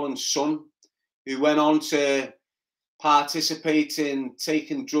on Colin's son, who went on to participate in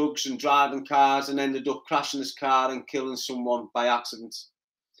taking drugs and driving cars and ended up crashing his car and killing someone by accident.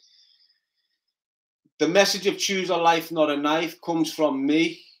 The message of choose a life, not a knife comes from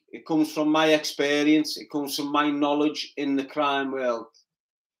me. It comes from my experience. It comes from my knowledge in the crime world.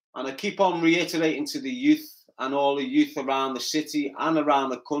 And I keep on reiterating to the youth and all the youth around the city and around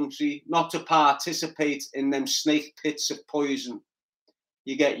the country not to participate in them snake pits of poison.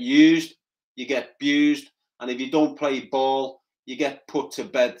 You get used, you get abused, and if you don't play ball, you get put to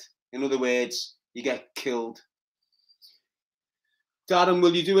bed. In other words, you get killed. Darren,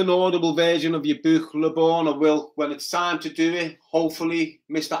 will you do an audible version of your book, LeBorn? I will. When it's time to do it, hopefully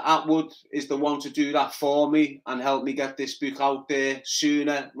Mr. Atwood is the one to do that for me and help me get this book out there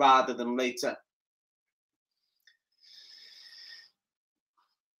sooner rather than later.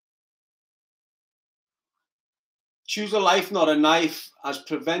 Choose a life, not a knife, has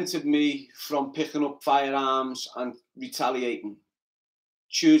prevented me from picking up firearms and retaliating.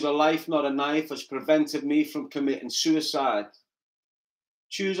 Choose a life, not a knife, has prevented me from committing suicide.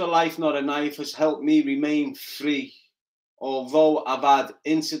 Choose a life, not a knife, has helped me remain free, although I've had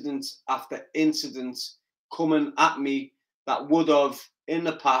incident after incident coming at me that would have, in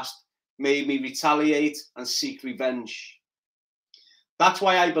the past, made me retaliate and seek revenge. That's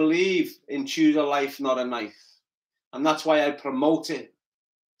why I believe in choose a life, not a knife. And that's why I promote it.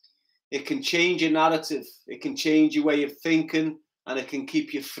 It can change your narrative. It can change your way of thinking, and it can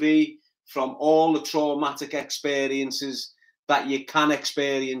keep you free from all the traumatic experiences that you can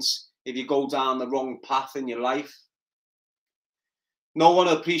experience if you go down the wrong path in your life. No one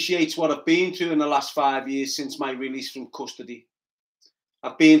appreciates what I've been through in the last 5 years since my release from custody.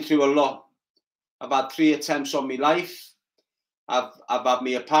 I've been through a lot. I've had 3 attempts on my life. I've had my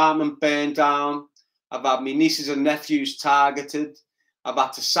apartment burned down. I've had my nieces and nephews targeted. I've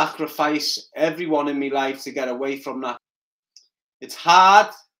had to sacrifice everyone in my life to get away from that. It's hard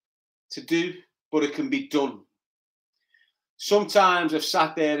to do, but it can be done. Sometimes I've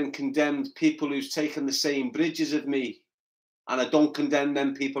sat there and condemned people who've taken the same bridges as me, and I don't condemn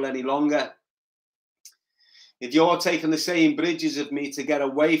them people any longer. If you're taking the same bridges of me to get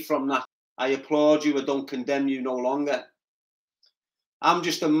away from that, I applaud you. I don't condemn you no longer. I'm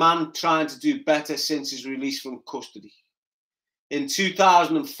just a man trying to do better since his release from custody. In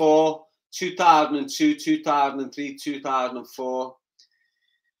 2004, 2002, 2003, 2004,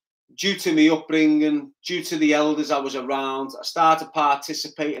 due to my upbringing, due to the elders I was around, I started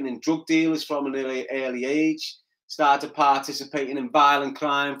participating in drug dealers from an early age, started participating in violent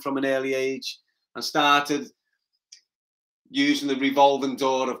crime from an early age, and started using the revolving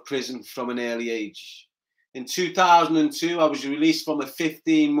door of prison from an early age. In 2002, I was released from a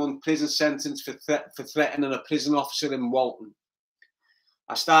 15-month prison sentence for threatening a prison officer in Walton.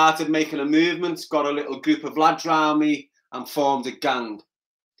 I started making a movement, got a little group of lads around me and formed a gang.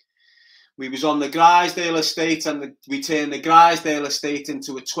 We was on the Grisdale estate and we turned the Grisdale estate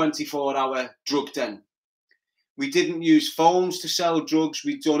into a 24-hour drug den. We didn't use phones to sell drugs.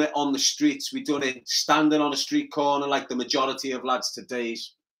 We'd done it on the streets. We'd done it standing on a street corner like the majority of lads today.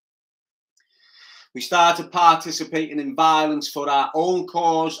 We started participating in violence for our own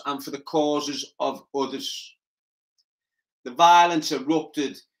cause and for the causes of others. The violence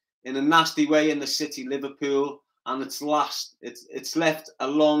erupted in a nasty way in the city, Liverpool, and it's left a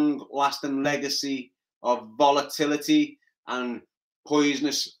long-lasting legacy of volatility and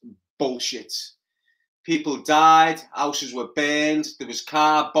poisonous bullshit. People died, houses were burned, there was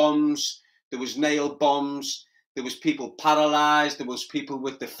car bombs, there was nail bombs, there was people paralysed, there was people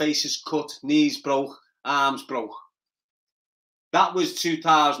with their faces cut, knees broke, arms broke. That was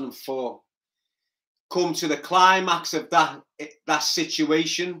 2004. Come to the climax of that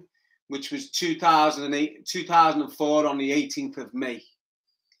situation, which was 2004 on the 18th of May.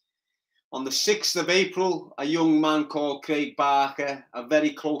 On the 6th of April, a young man called Craig Barker, a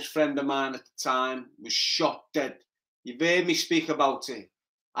very close friend of mine at the time, was shot dead. You've heard me speak about it.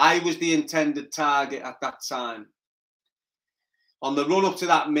 I was the intended target at that time. On the run up to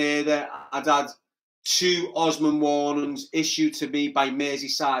that murder, I'd had 2 Osmond warnings issued to me by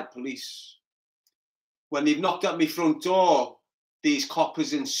Merseyside police. When they've knocked at my front door, these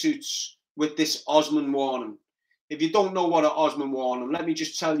coppers in suits with this Osmond warning. If you don't know what an Osmond warning, let me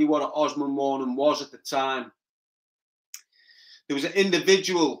just tell you what an Osmond warning was at the time. There was an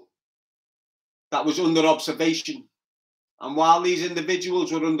individual that was under observation. And while these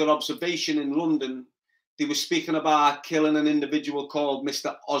individuals were under observation in London, they were speaking about killing an individual called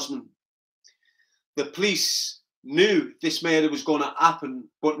Mr. Osmond. The police knew this murder was going to happen,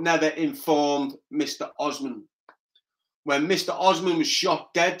 but never informed Mr. Osmond. When Mr. Osmond was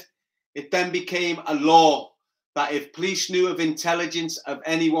shot dead, it then became a law that if police knew of intelligence of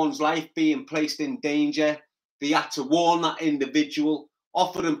anyone's life being placed in danger, they had to warn that individual,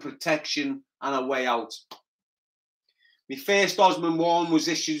 offer them protection and a way out. My first Osmond warning was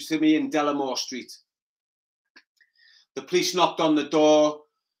issued to me in Delamore Street. The police knocked on the door,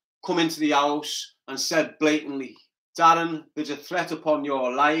 come into the house and said blatantly, "Darren, there's a threat upon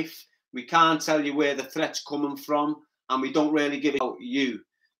your life. We can't tell you where the threat's coming from and we don't really give it out to you.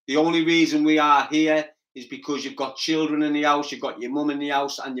 The only reason we are here is because you've got children in the house, you've got your mum in the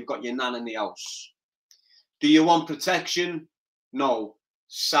house and you've got your nan in the house. Do you want protection? No.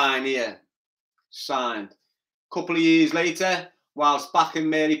 Sign here." Signed. A couple of years later, whilst back in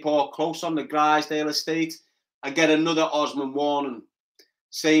Maryport Close on the Grisdale estate, I get another Osmond warning.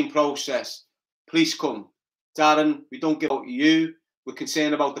 Same process. Police come. "Darren, we don't give out to you. We're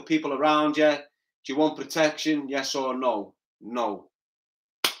concerned about the people around you. Do you want protection? Yes or no?" No.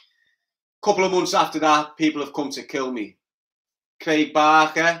 A couple of months after that, people have come to kill me. Craig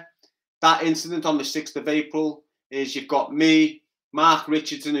Barker, that incident on the 6th of April is you've got me, Mark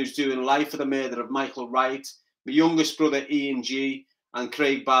Richardson, who's doing life for the murder of Michael Wright, my youngest brother Ian G, and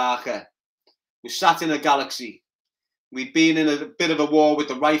Craig Barker. We sat in a galaxy. We'd been in a bit of a war with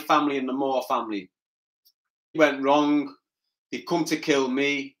the Wright family and the Moore family. It went wrong. They'd come to kill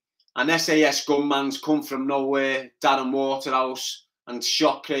me. An SAS gunman's come from nowhere, Darren Waterhouse, and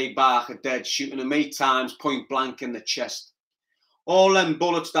shot Craig Barker dead, shooting him 8 times point blank in the chest. All them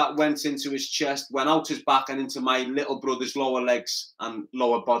bullets that went into his chest went out his back and into my little brother's lower legs and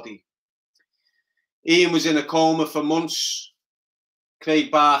lower body. Ian was in a coma for months.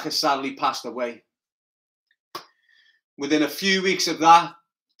 Craig Barker sadly passed away. Within a few weeks of that,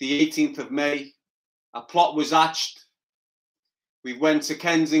 the 18th of May, a plot was hatched. We went to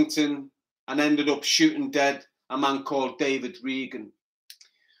Kensington and ended up shooting dead a man called David Regan.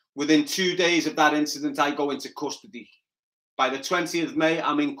 Within 2 days of that incident, I go into custody. By the 20th of May,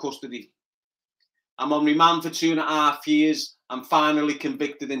 I'm in custody. I'm on remand for 2.5 years. I'm finally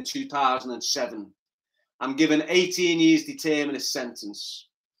convicted in 2007. I'm given 18 years determinate sentence.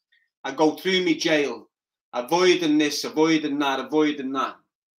 I go through my jail, avoiding this, avoiding that, avoiding that.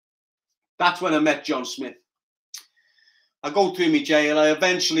 That's when I met John Smith. I go through my jail. I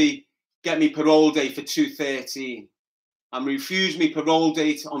eventually get me parole date for 213. I'm refused me parole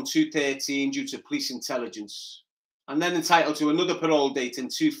date on 213 due to police intelligence. I'm then entitled to another parole date in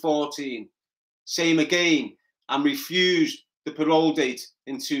 214. Same again. I'm refused the parole date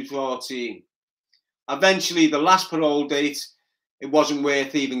in 214. Eventually, the last parole date, it wasn't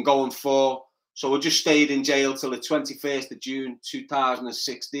worth even going for. So I just stayed in jail till the 21st of June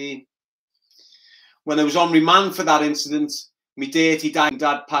 2016. When I was on remand for that incident, my dirty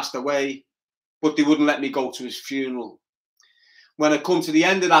dad passed away, but they wouldn't let me go to his funeral. When I come to the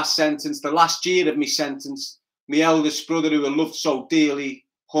end of that sentence, the last year of my sentence, my eldest brother, who I loved so dearly,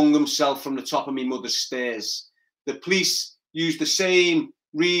 hung himself from the top of my mother's stairs. The police used the same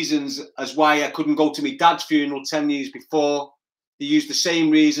reasons as why I couldn't go to my dad's funeral 10 years before. They used the same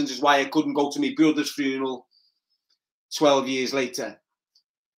reasons as why I couldn't go to my brother's funeral 12 years later.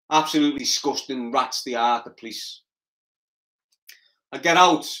 Absolutely disgusting rats they are, the police. I get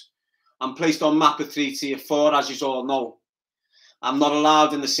out. I'm placed on MAPA 3 Tier 4, as you all know. I'm not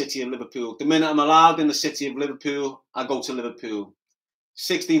allowed in the city of Liverpool. The minute I'm allowed in the city of Liverpool, I go to Liverpool.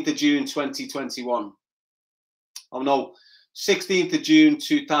 16th of June 2021. Oh no, 16th of June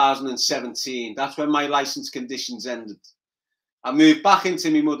 2017. That's when my licence conditions ended. I moved back into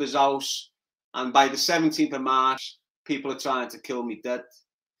my mother's house, and by the 17th of March, people are trying to kill me dead.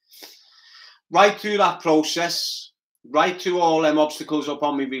 Right through that process, right through all them obstacles up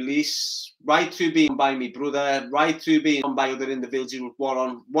on my release, right through being by my brother, right through being on by other individuals,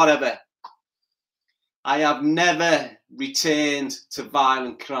 whatever, I have never returned to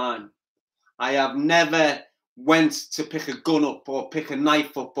violent crime. I have never went to pick a gun up or pick a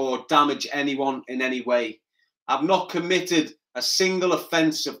knife up or damage anyone in any way. I've not committed a single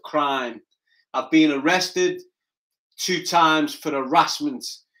offence of crime. I've been arrested 2 times for harassment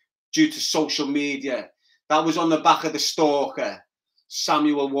due to social media. That was on the back of the stalker,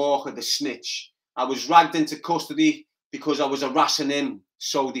 Samuel Walker, the snitch. I was dragged into custody because I was harassing him,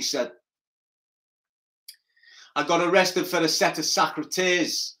 so they said. I got arrested for a set of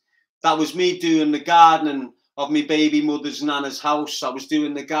secretaires. That was me doing the gardening of my baby mother's nana's house. I was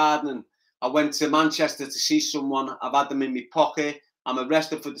doing the gardening. I went to Manchester to see someone. I've had them in my pocket. I'm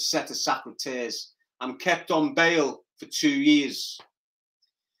arrested for the set of secretaires. I'm kept on bail for 2 years.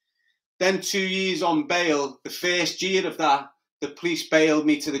 Then 2 years on bail, the first year of that, the police bailed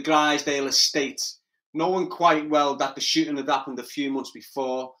me to the Grisdale estate, knowing quite well that the shooting had happened a few months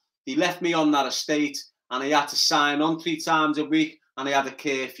before. They left me on that estate, and I had to sign on 3 times a week, and I had a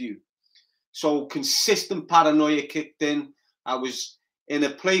curfew. So consistent paranoia kicked in. I was in a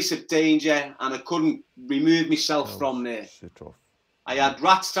place of danger, and I couldn't remove myself from there. I had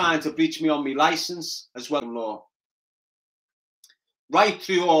rats trying to breach me on my licence as well as law. Right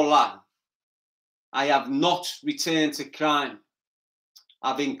through all that, I have not returned to crime.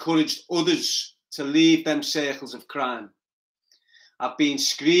 I've encouraged others to leave them circles of crime. I've been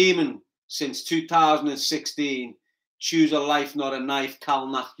screaming since 2016, choose a life, not a knife,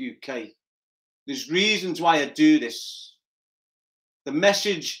 Calnack UK. There's reasons why I do this. The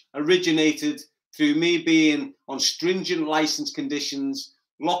message originated through me being on stringent licence conditions,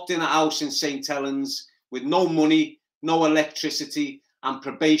 locked in a house in St Helens with no money, no electricity, and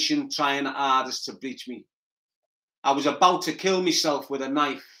probation trying the hardest to breach me. I was about to kill myself with a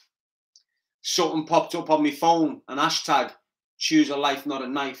knife. Something popped up on my phone, an hashtag, choose a life, not a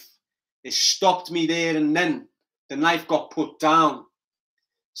knife. It stopped me there and then. The knife got put down.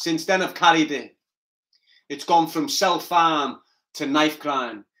 Since then, I've carried it. It's gone from self-harm to knife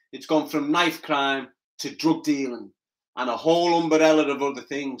crime. It's gone from knife crime to drug dealing and a whole umbrella of other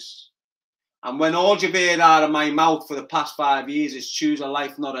things. And when all you've heard out of my mouth for the past 5 years is choose a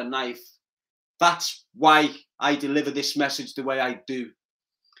life, not a knife, that's why I deliver this message the way I do.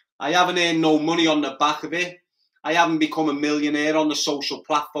 I haven't earned no money on the back of it. I haven't become a millionaire on the social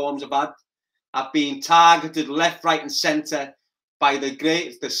platforms I've had. I've been targeted left, right and centre by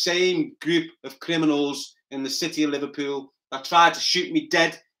the same group of criminals in the city of Liverpool that tried to shoot me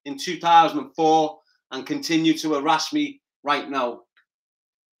dead in 2004 and continue to harass me right now.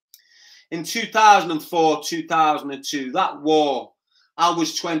 In 2004, 2002, that war, I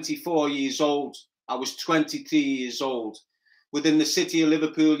was 24 years old. I was 23 years old. Within the city of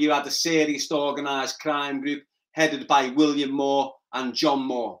Liverpool, you had a serious organised crime group headed by William Moore and John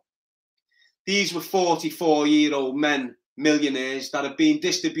Moore. These were 44-year-old men, millionaires, that have been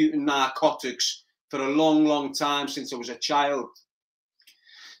distributing narcotics for a long, long time since I was a child.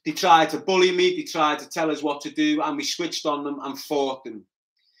 They tried to bully me, they tried to tell us what to do, and we switched on them and fought them.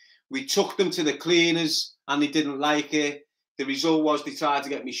 We took them to the cleaners and they didn't like it. The result was they tried to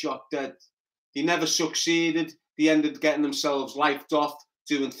get me shot dead. They never succeeded. they ended up getting themselves lifed off,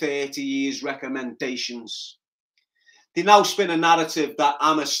 doing 30 years recommendations. They now spin a narrative that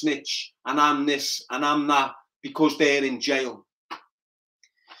I'm a snitch and I'm this and I'm that because they're in jail.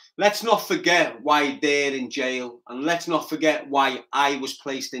 Let's not forget why they're in jail, and let's not forget why I was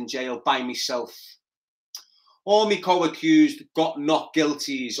placed in jail by myself. All my co-accused got not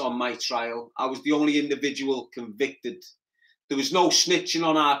guilties on my trial. I was the only individual convicted. There was no snitching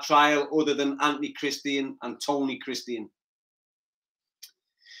on our trial other than Anthony Christian and Tony Christian.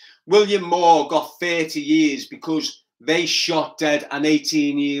 William Moore got 30 years because they shot dead an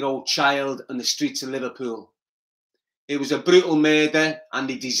 18-year-old child in the streets of Liverpool. It was a brutal murder and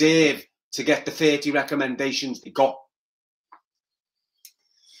they deserve to get the 30 recommendations they got.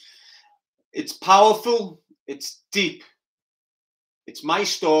 It's powerful, it's deep. It's my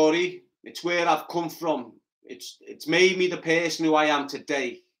story, it's where I've come from. It's made me the person who I am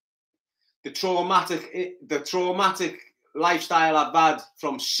today. The traumatic lifestyle I've had,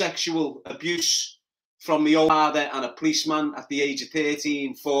 from sexual abuse from my own father and a policeman at the age of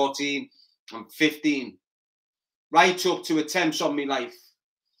 13, 14 and 15, right up to attempts on my life,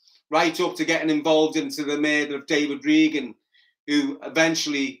 right up to getting involved into the murder of David Regan, who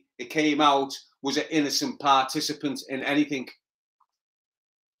eventually, it came out, was an innocent participant in anything.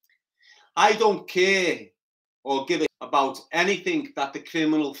 I don't care or give a about anything that the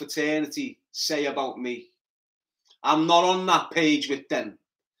criminal fraternity say about me. I'm not on that page with them.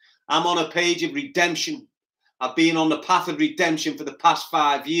 I'm on a page of redemption. I've been on the path of redemption for the past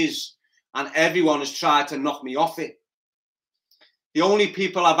 5 years, and everyone has tried to knock me off it. The only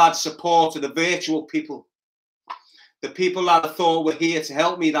people I've had support are the virtual people. The people that I thought were here to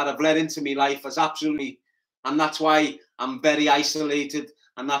help me, that have led into my life, as absolutely, and that's why I'm very isolated,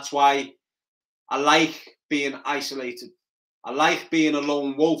 and that's why I like being isolated. I like being a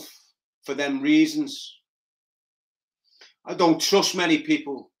lone wolf for them reasons. I don't trust many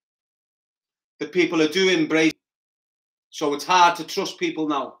people. The people who do embrace, so it's hard to trust people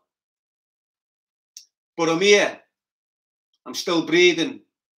now. But I'm here. I'm still breathing.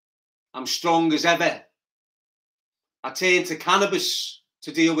 I'm strong as ever. I turned to cannabis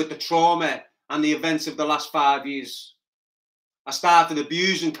to deal with the trauma and the events of the last 5 years. I started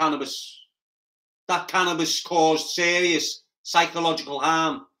abusing cannabis. That cannabis caused serious psychological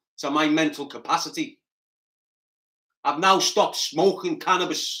harm to my mental capacity. I've now stopped smoking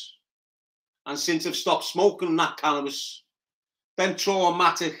cannabis. And since I've stopped smoking that cannabis, then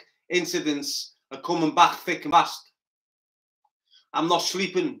traumatic incidents are coming back thick and fast. I'm not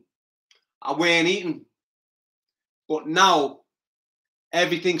sleeping. I weren't eating. But now,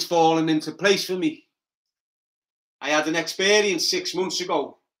 everything's falling into place for me. I had an experience 6 months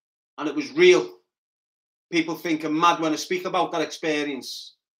ago, and it was real. People think I'm mad when I speak about that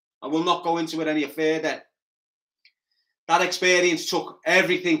experience. I will not go into it any further. That experience took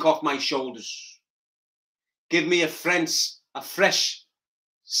everything off my shoulders. Give me a fresh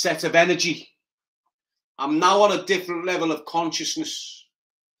set of energy. I'm now on a different level of consciousness.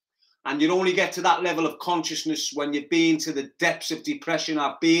 And you only get to that level of consciousness when you've been to the depths of depression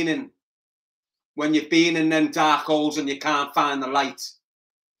I've been in. When you've been in them dark holes and you can't find the light.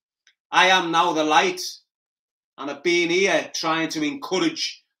 I am now the light. And I've been here trying to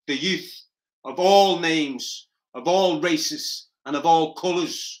encourage the youth of all names, of all races and of all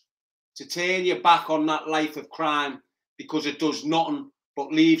colours to turn your back on that life of crime, because it does nothing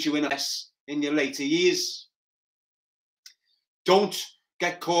but leaves you in a mess in your later years. Don't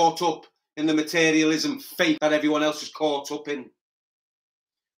get caught up in the materialism fate that everyone else is caught up in.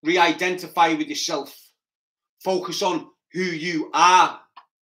 Re-identify with yourself. Focus on who you are.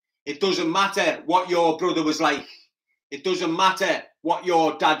 It doesn't matter what your brother was like. It doesn't matter what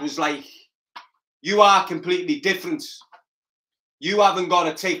your dad was like. You are completely different. You haven't got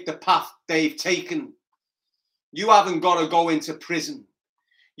to take the path they've taken. You haven't got to go into prison.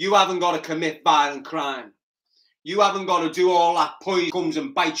 You haven't got to commit violent crime. You haven't got to do all that poison comes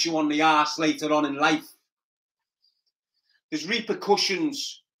and bites you on the arse later on in life. There's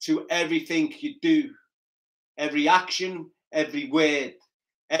repercussions to everything you do. Every action, every word.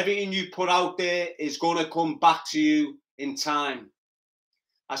 Everything you put out there is going to come back to you in time.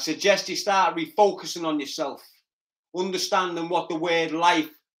 I suggest you start refocusing on yourself, understanding what the word life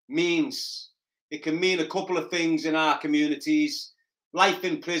means. It can mean a couple of things in our communities: life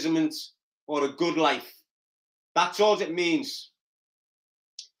imprisonment or a good life. That's all it means.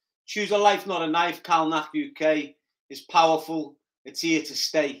 Choose a life, not a knife. Cartel UK is powerful. It's here to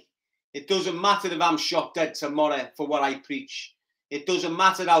stay. It doesn't matter if I'm shot dead tomorrow for what I preach. It doesn't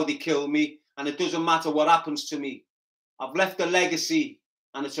matter how they kill me, and it doesn't matter what happens to me. I've left a legacy,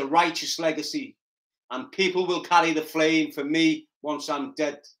 and it's a righteous legacy. and people will carry the flame for me once I'm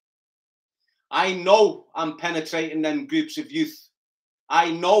dead. I know I'm penetrating them groups of youth.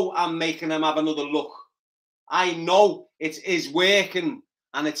 I know I'm making them have another look. I know it is working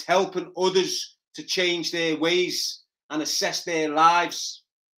and it's helping others to change their ways and assess their lives.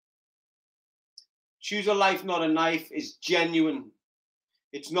 Choose a life, not a knife is genuine.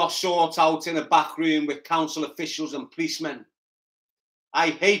 It's not sought out in a back room with council officials and policemen.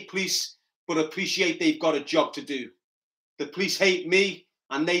 I hate police, but appreciate they've got a job to do. The police hate me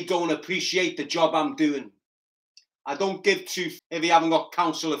and they don't appreciate the job I'm doing. I don't give two if you haven't got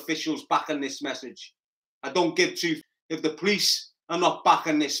council officials backing this message. I don't give two if the police are not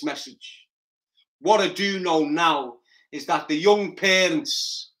backing this message. What I do know now is that the young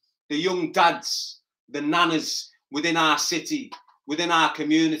parents, the young dads, the nanas within our city, within our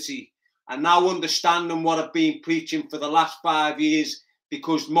community, are now understanding what I've been preaching for the last 5 years,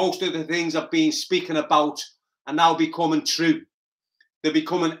 because most of the things I've been speaking about are now becoming true. They're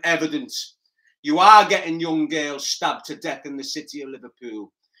becoming evident. You are getting young girls stabbed to death in the city of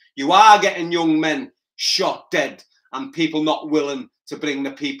Liverpool. You are getting young men shot dead and people not willing to bring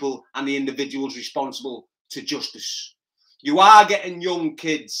the people and the individuals responsible to justice. You are getting young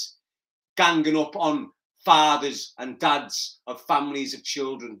kids ganging up on fathers and dads of families of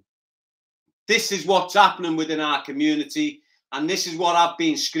children. This is what's happening within our community, and this is what I've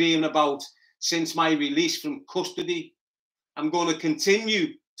been screaming about since my release from custody. I'm going to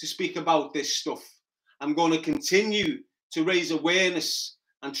continue to speak about this stuff. I'm going to continue to raise awareness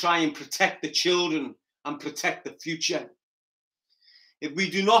and try and protect the children and protect the future. If we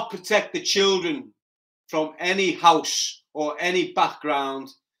do not protect the children from any house or any background,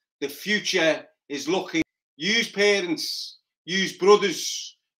 the future is looking. Use parents, use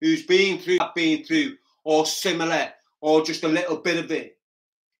brothers who's been through, or similar, or just a little bit of it.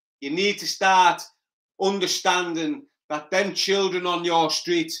 You need to start understanding that them children on your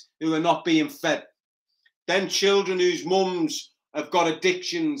street who are not being fed, them children whose mums have got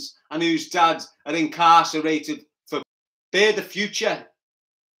addictions and whose dads are incarcerated, they're the future.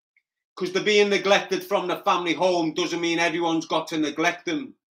 Because they're being neglected from the family home doesn't mean everyone's got to neglect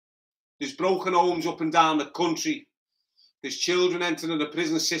them. There's broken homes up and down the country. There's children entering the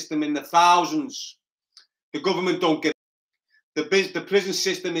prison system in the thousands. The government don't get it. The prison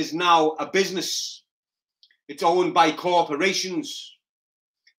system is now a business. It's owned by corporations.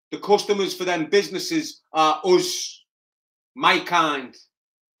 The customers for them businesses are us, my kind,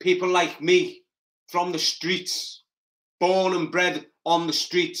 people like me, from the streets, born and bred on the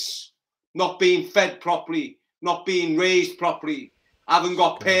streets, not being fed properly, not being raised properly, haven't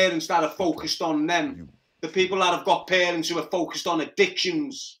got parents that are focused on them. The people that have got parents who are focused on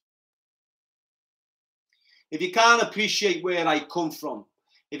addictions. If you can't appreciate where I come from,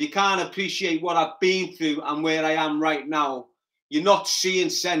 if you can't appreciate what I've been through and where I am right now, you're not seeing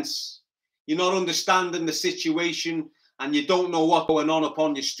sense. You're not understanding the situation, and you don't know what's going on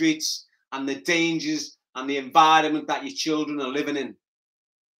upon your streets and the dangers and the environment that your children are living in.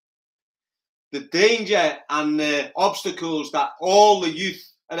 The danger and the obstacles that all the youth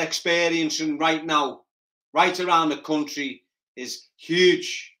are experiencing right now, right around the country, is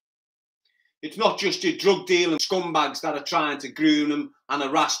huge. It's not just your drug dealing scumbags that are trying to groom them and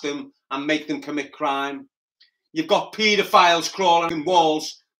harass them and make them commit crime. You've got paedophiles crawling in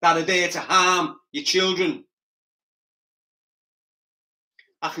walls that are there to harm your children.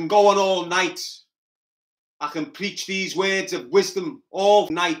 I can go on all night. I can preach these words of wisdom all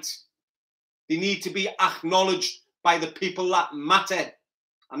night. They need to be acknowledged by the people that matter,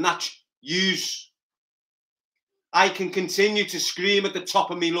 and that's yous. I can continue to scream at the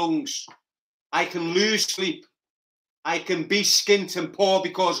top of my lungs. I can lose sleep. I can be skint and poor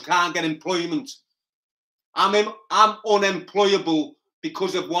because I can't get employment. I'm unemployable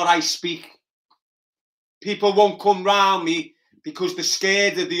because of what I speak. People won't come round me because they're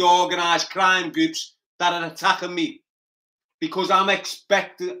scared of the organised crime groups that are attacking me. Because I'm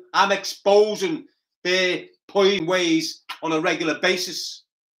exposing their poison ways on a regular basis.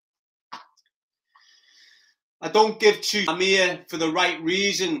 I don't give two. I'm here for the right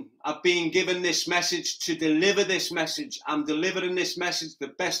reason. I've been given this message to deliver this message. I'm delivering this message the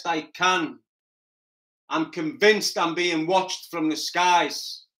best I can. I'm convinced I'm being watched from the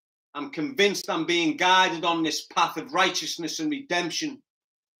skies. I'm convinced I'm being guided on this path of righteousness and redemption.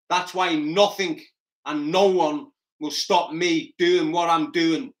 That's why nothing and no one will stop me doing what I'm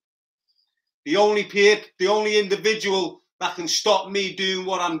doing. The only individual that can stop me doing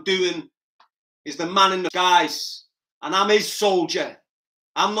what I'm doing is the man in the skies, and I'm his soldier.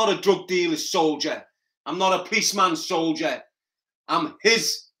 I'm not a drug dealer's soldier. I'm not a policeman's soldier. I'm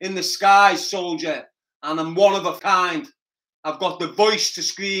his in the skies soldier. and I'm one of a kind. I've got the voice to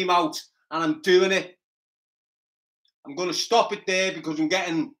scream out, and I'm doing it. I'm going to stop it there because I'm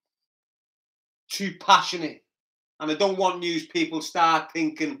getting too passionate, and I don't want news people start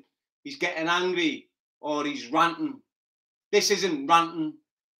thinking he's getting angry or he's ranting. This isn't ranting.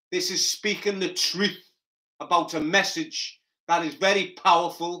 This is speaking the truth about a message that is very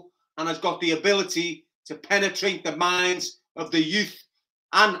powerful and has got the ability to penetrate the minds of the youth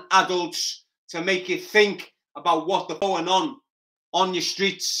and adults to make you think about what's going on your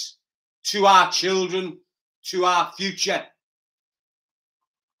streets, to our children, to our future.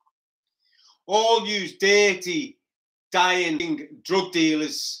 All you dirty, dying drug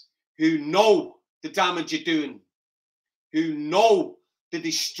dealers who know the damage you're doing, who know the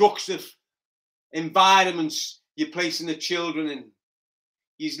destructive environments you're placing the children in.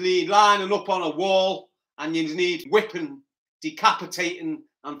 You need lining up on a wall, and you need whipping, decapitating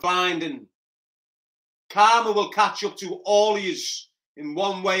and blinding. Karma will catch up to all of you in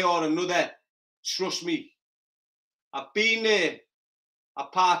one way or another. Trust me. I've been there. I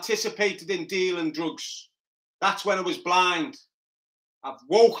participated in dealing drugs. That's when I was blind. I've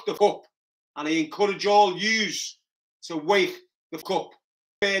woke the up, and I encourage all yous to wake the up.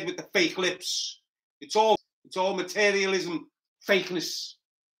 Paired with the fake lips. It's all materialism, fakeness.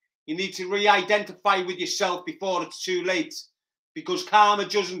 You need to re-identify with yourself before it's too late, because karma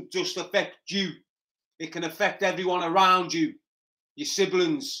doesn't just affect you. It can affect everyone around you, your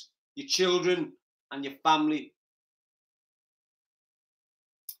siblings, your children, and your family.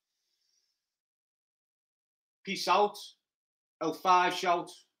 Peace out. L5 shout.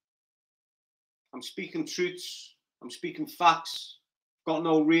 I'm speaking truths. I'm speaking facts. Got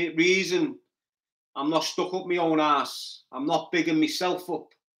no reason. I'm not stuck up my own ass. I'm not bigging myself up.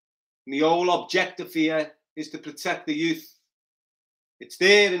 And the whole objective here is to protect the youth. It's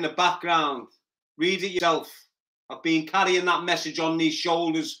there in the background. Read it yourself. I've been carrying that message on these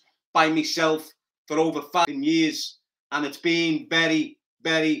shoulders by myself for over 5 years. And it's been very,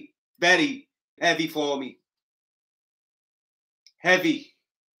 very, very heavy for me. Heavy.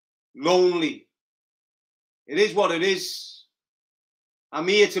 Lonely. It is what it is. I'm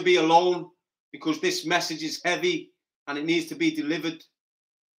here to be alone because this message is heavy and it needs to be delivered.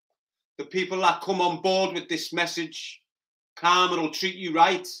 The people that come on board with this message, karma will treat you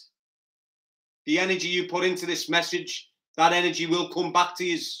right. The energy you put into this message, that energy will come back to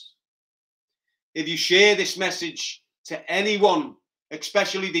you. If you share this message to anyone,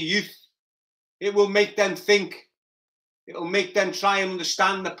 especially the youth, it will make them think. It will make them try and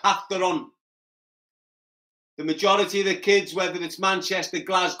understand the path they're on. The majority of the kids, whether it's Manchester,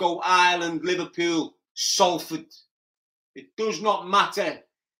 Glasgow, Ireland, Liverpool, Salford, it does not matter.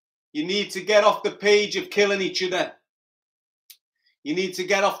 You need to get off the page of killing each other. You need to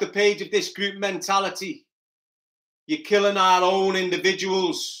get off the page of this group mentality. You're killing our own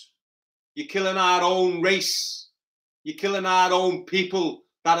individuals. You're killing our own race. You're killing our own people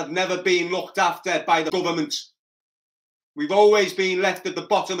that have never been looked after by the government. We've always been left at the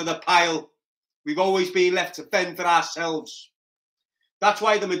bottom of the pile. We've always been left to fend for ourselves. That's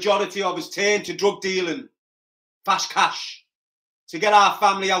why the majority of us turn to drug dealing, fast cash, to get our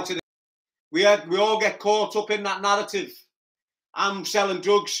family out of it. We all get caught up in that narrative. I'm selling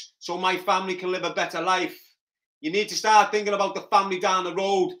drugs so my family can live a better life. You need to start thinking about the family down the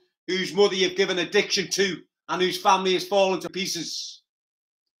road whose mother you've given addiction to and whose family has fallen to pieces.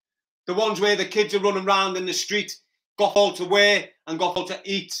 The ones where the kids are running around in the street, got all to wear and got all to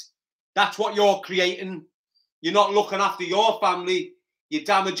eat. That's what you're creating. You're not looking after your family. You're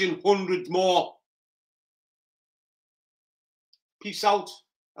damaging hundreds more. Peace out.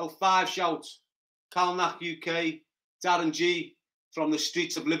 L5 shout. Calnack UK. Darren G from the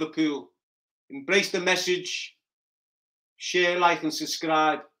streets of Liverpool. Embrace the message. Share, like and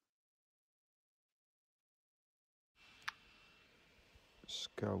subscribe.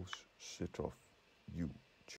 Scouts sit off you.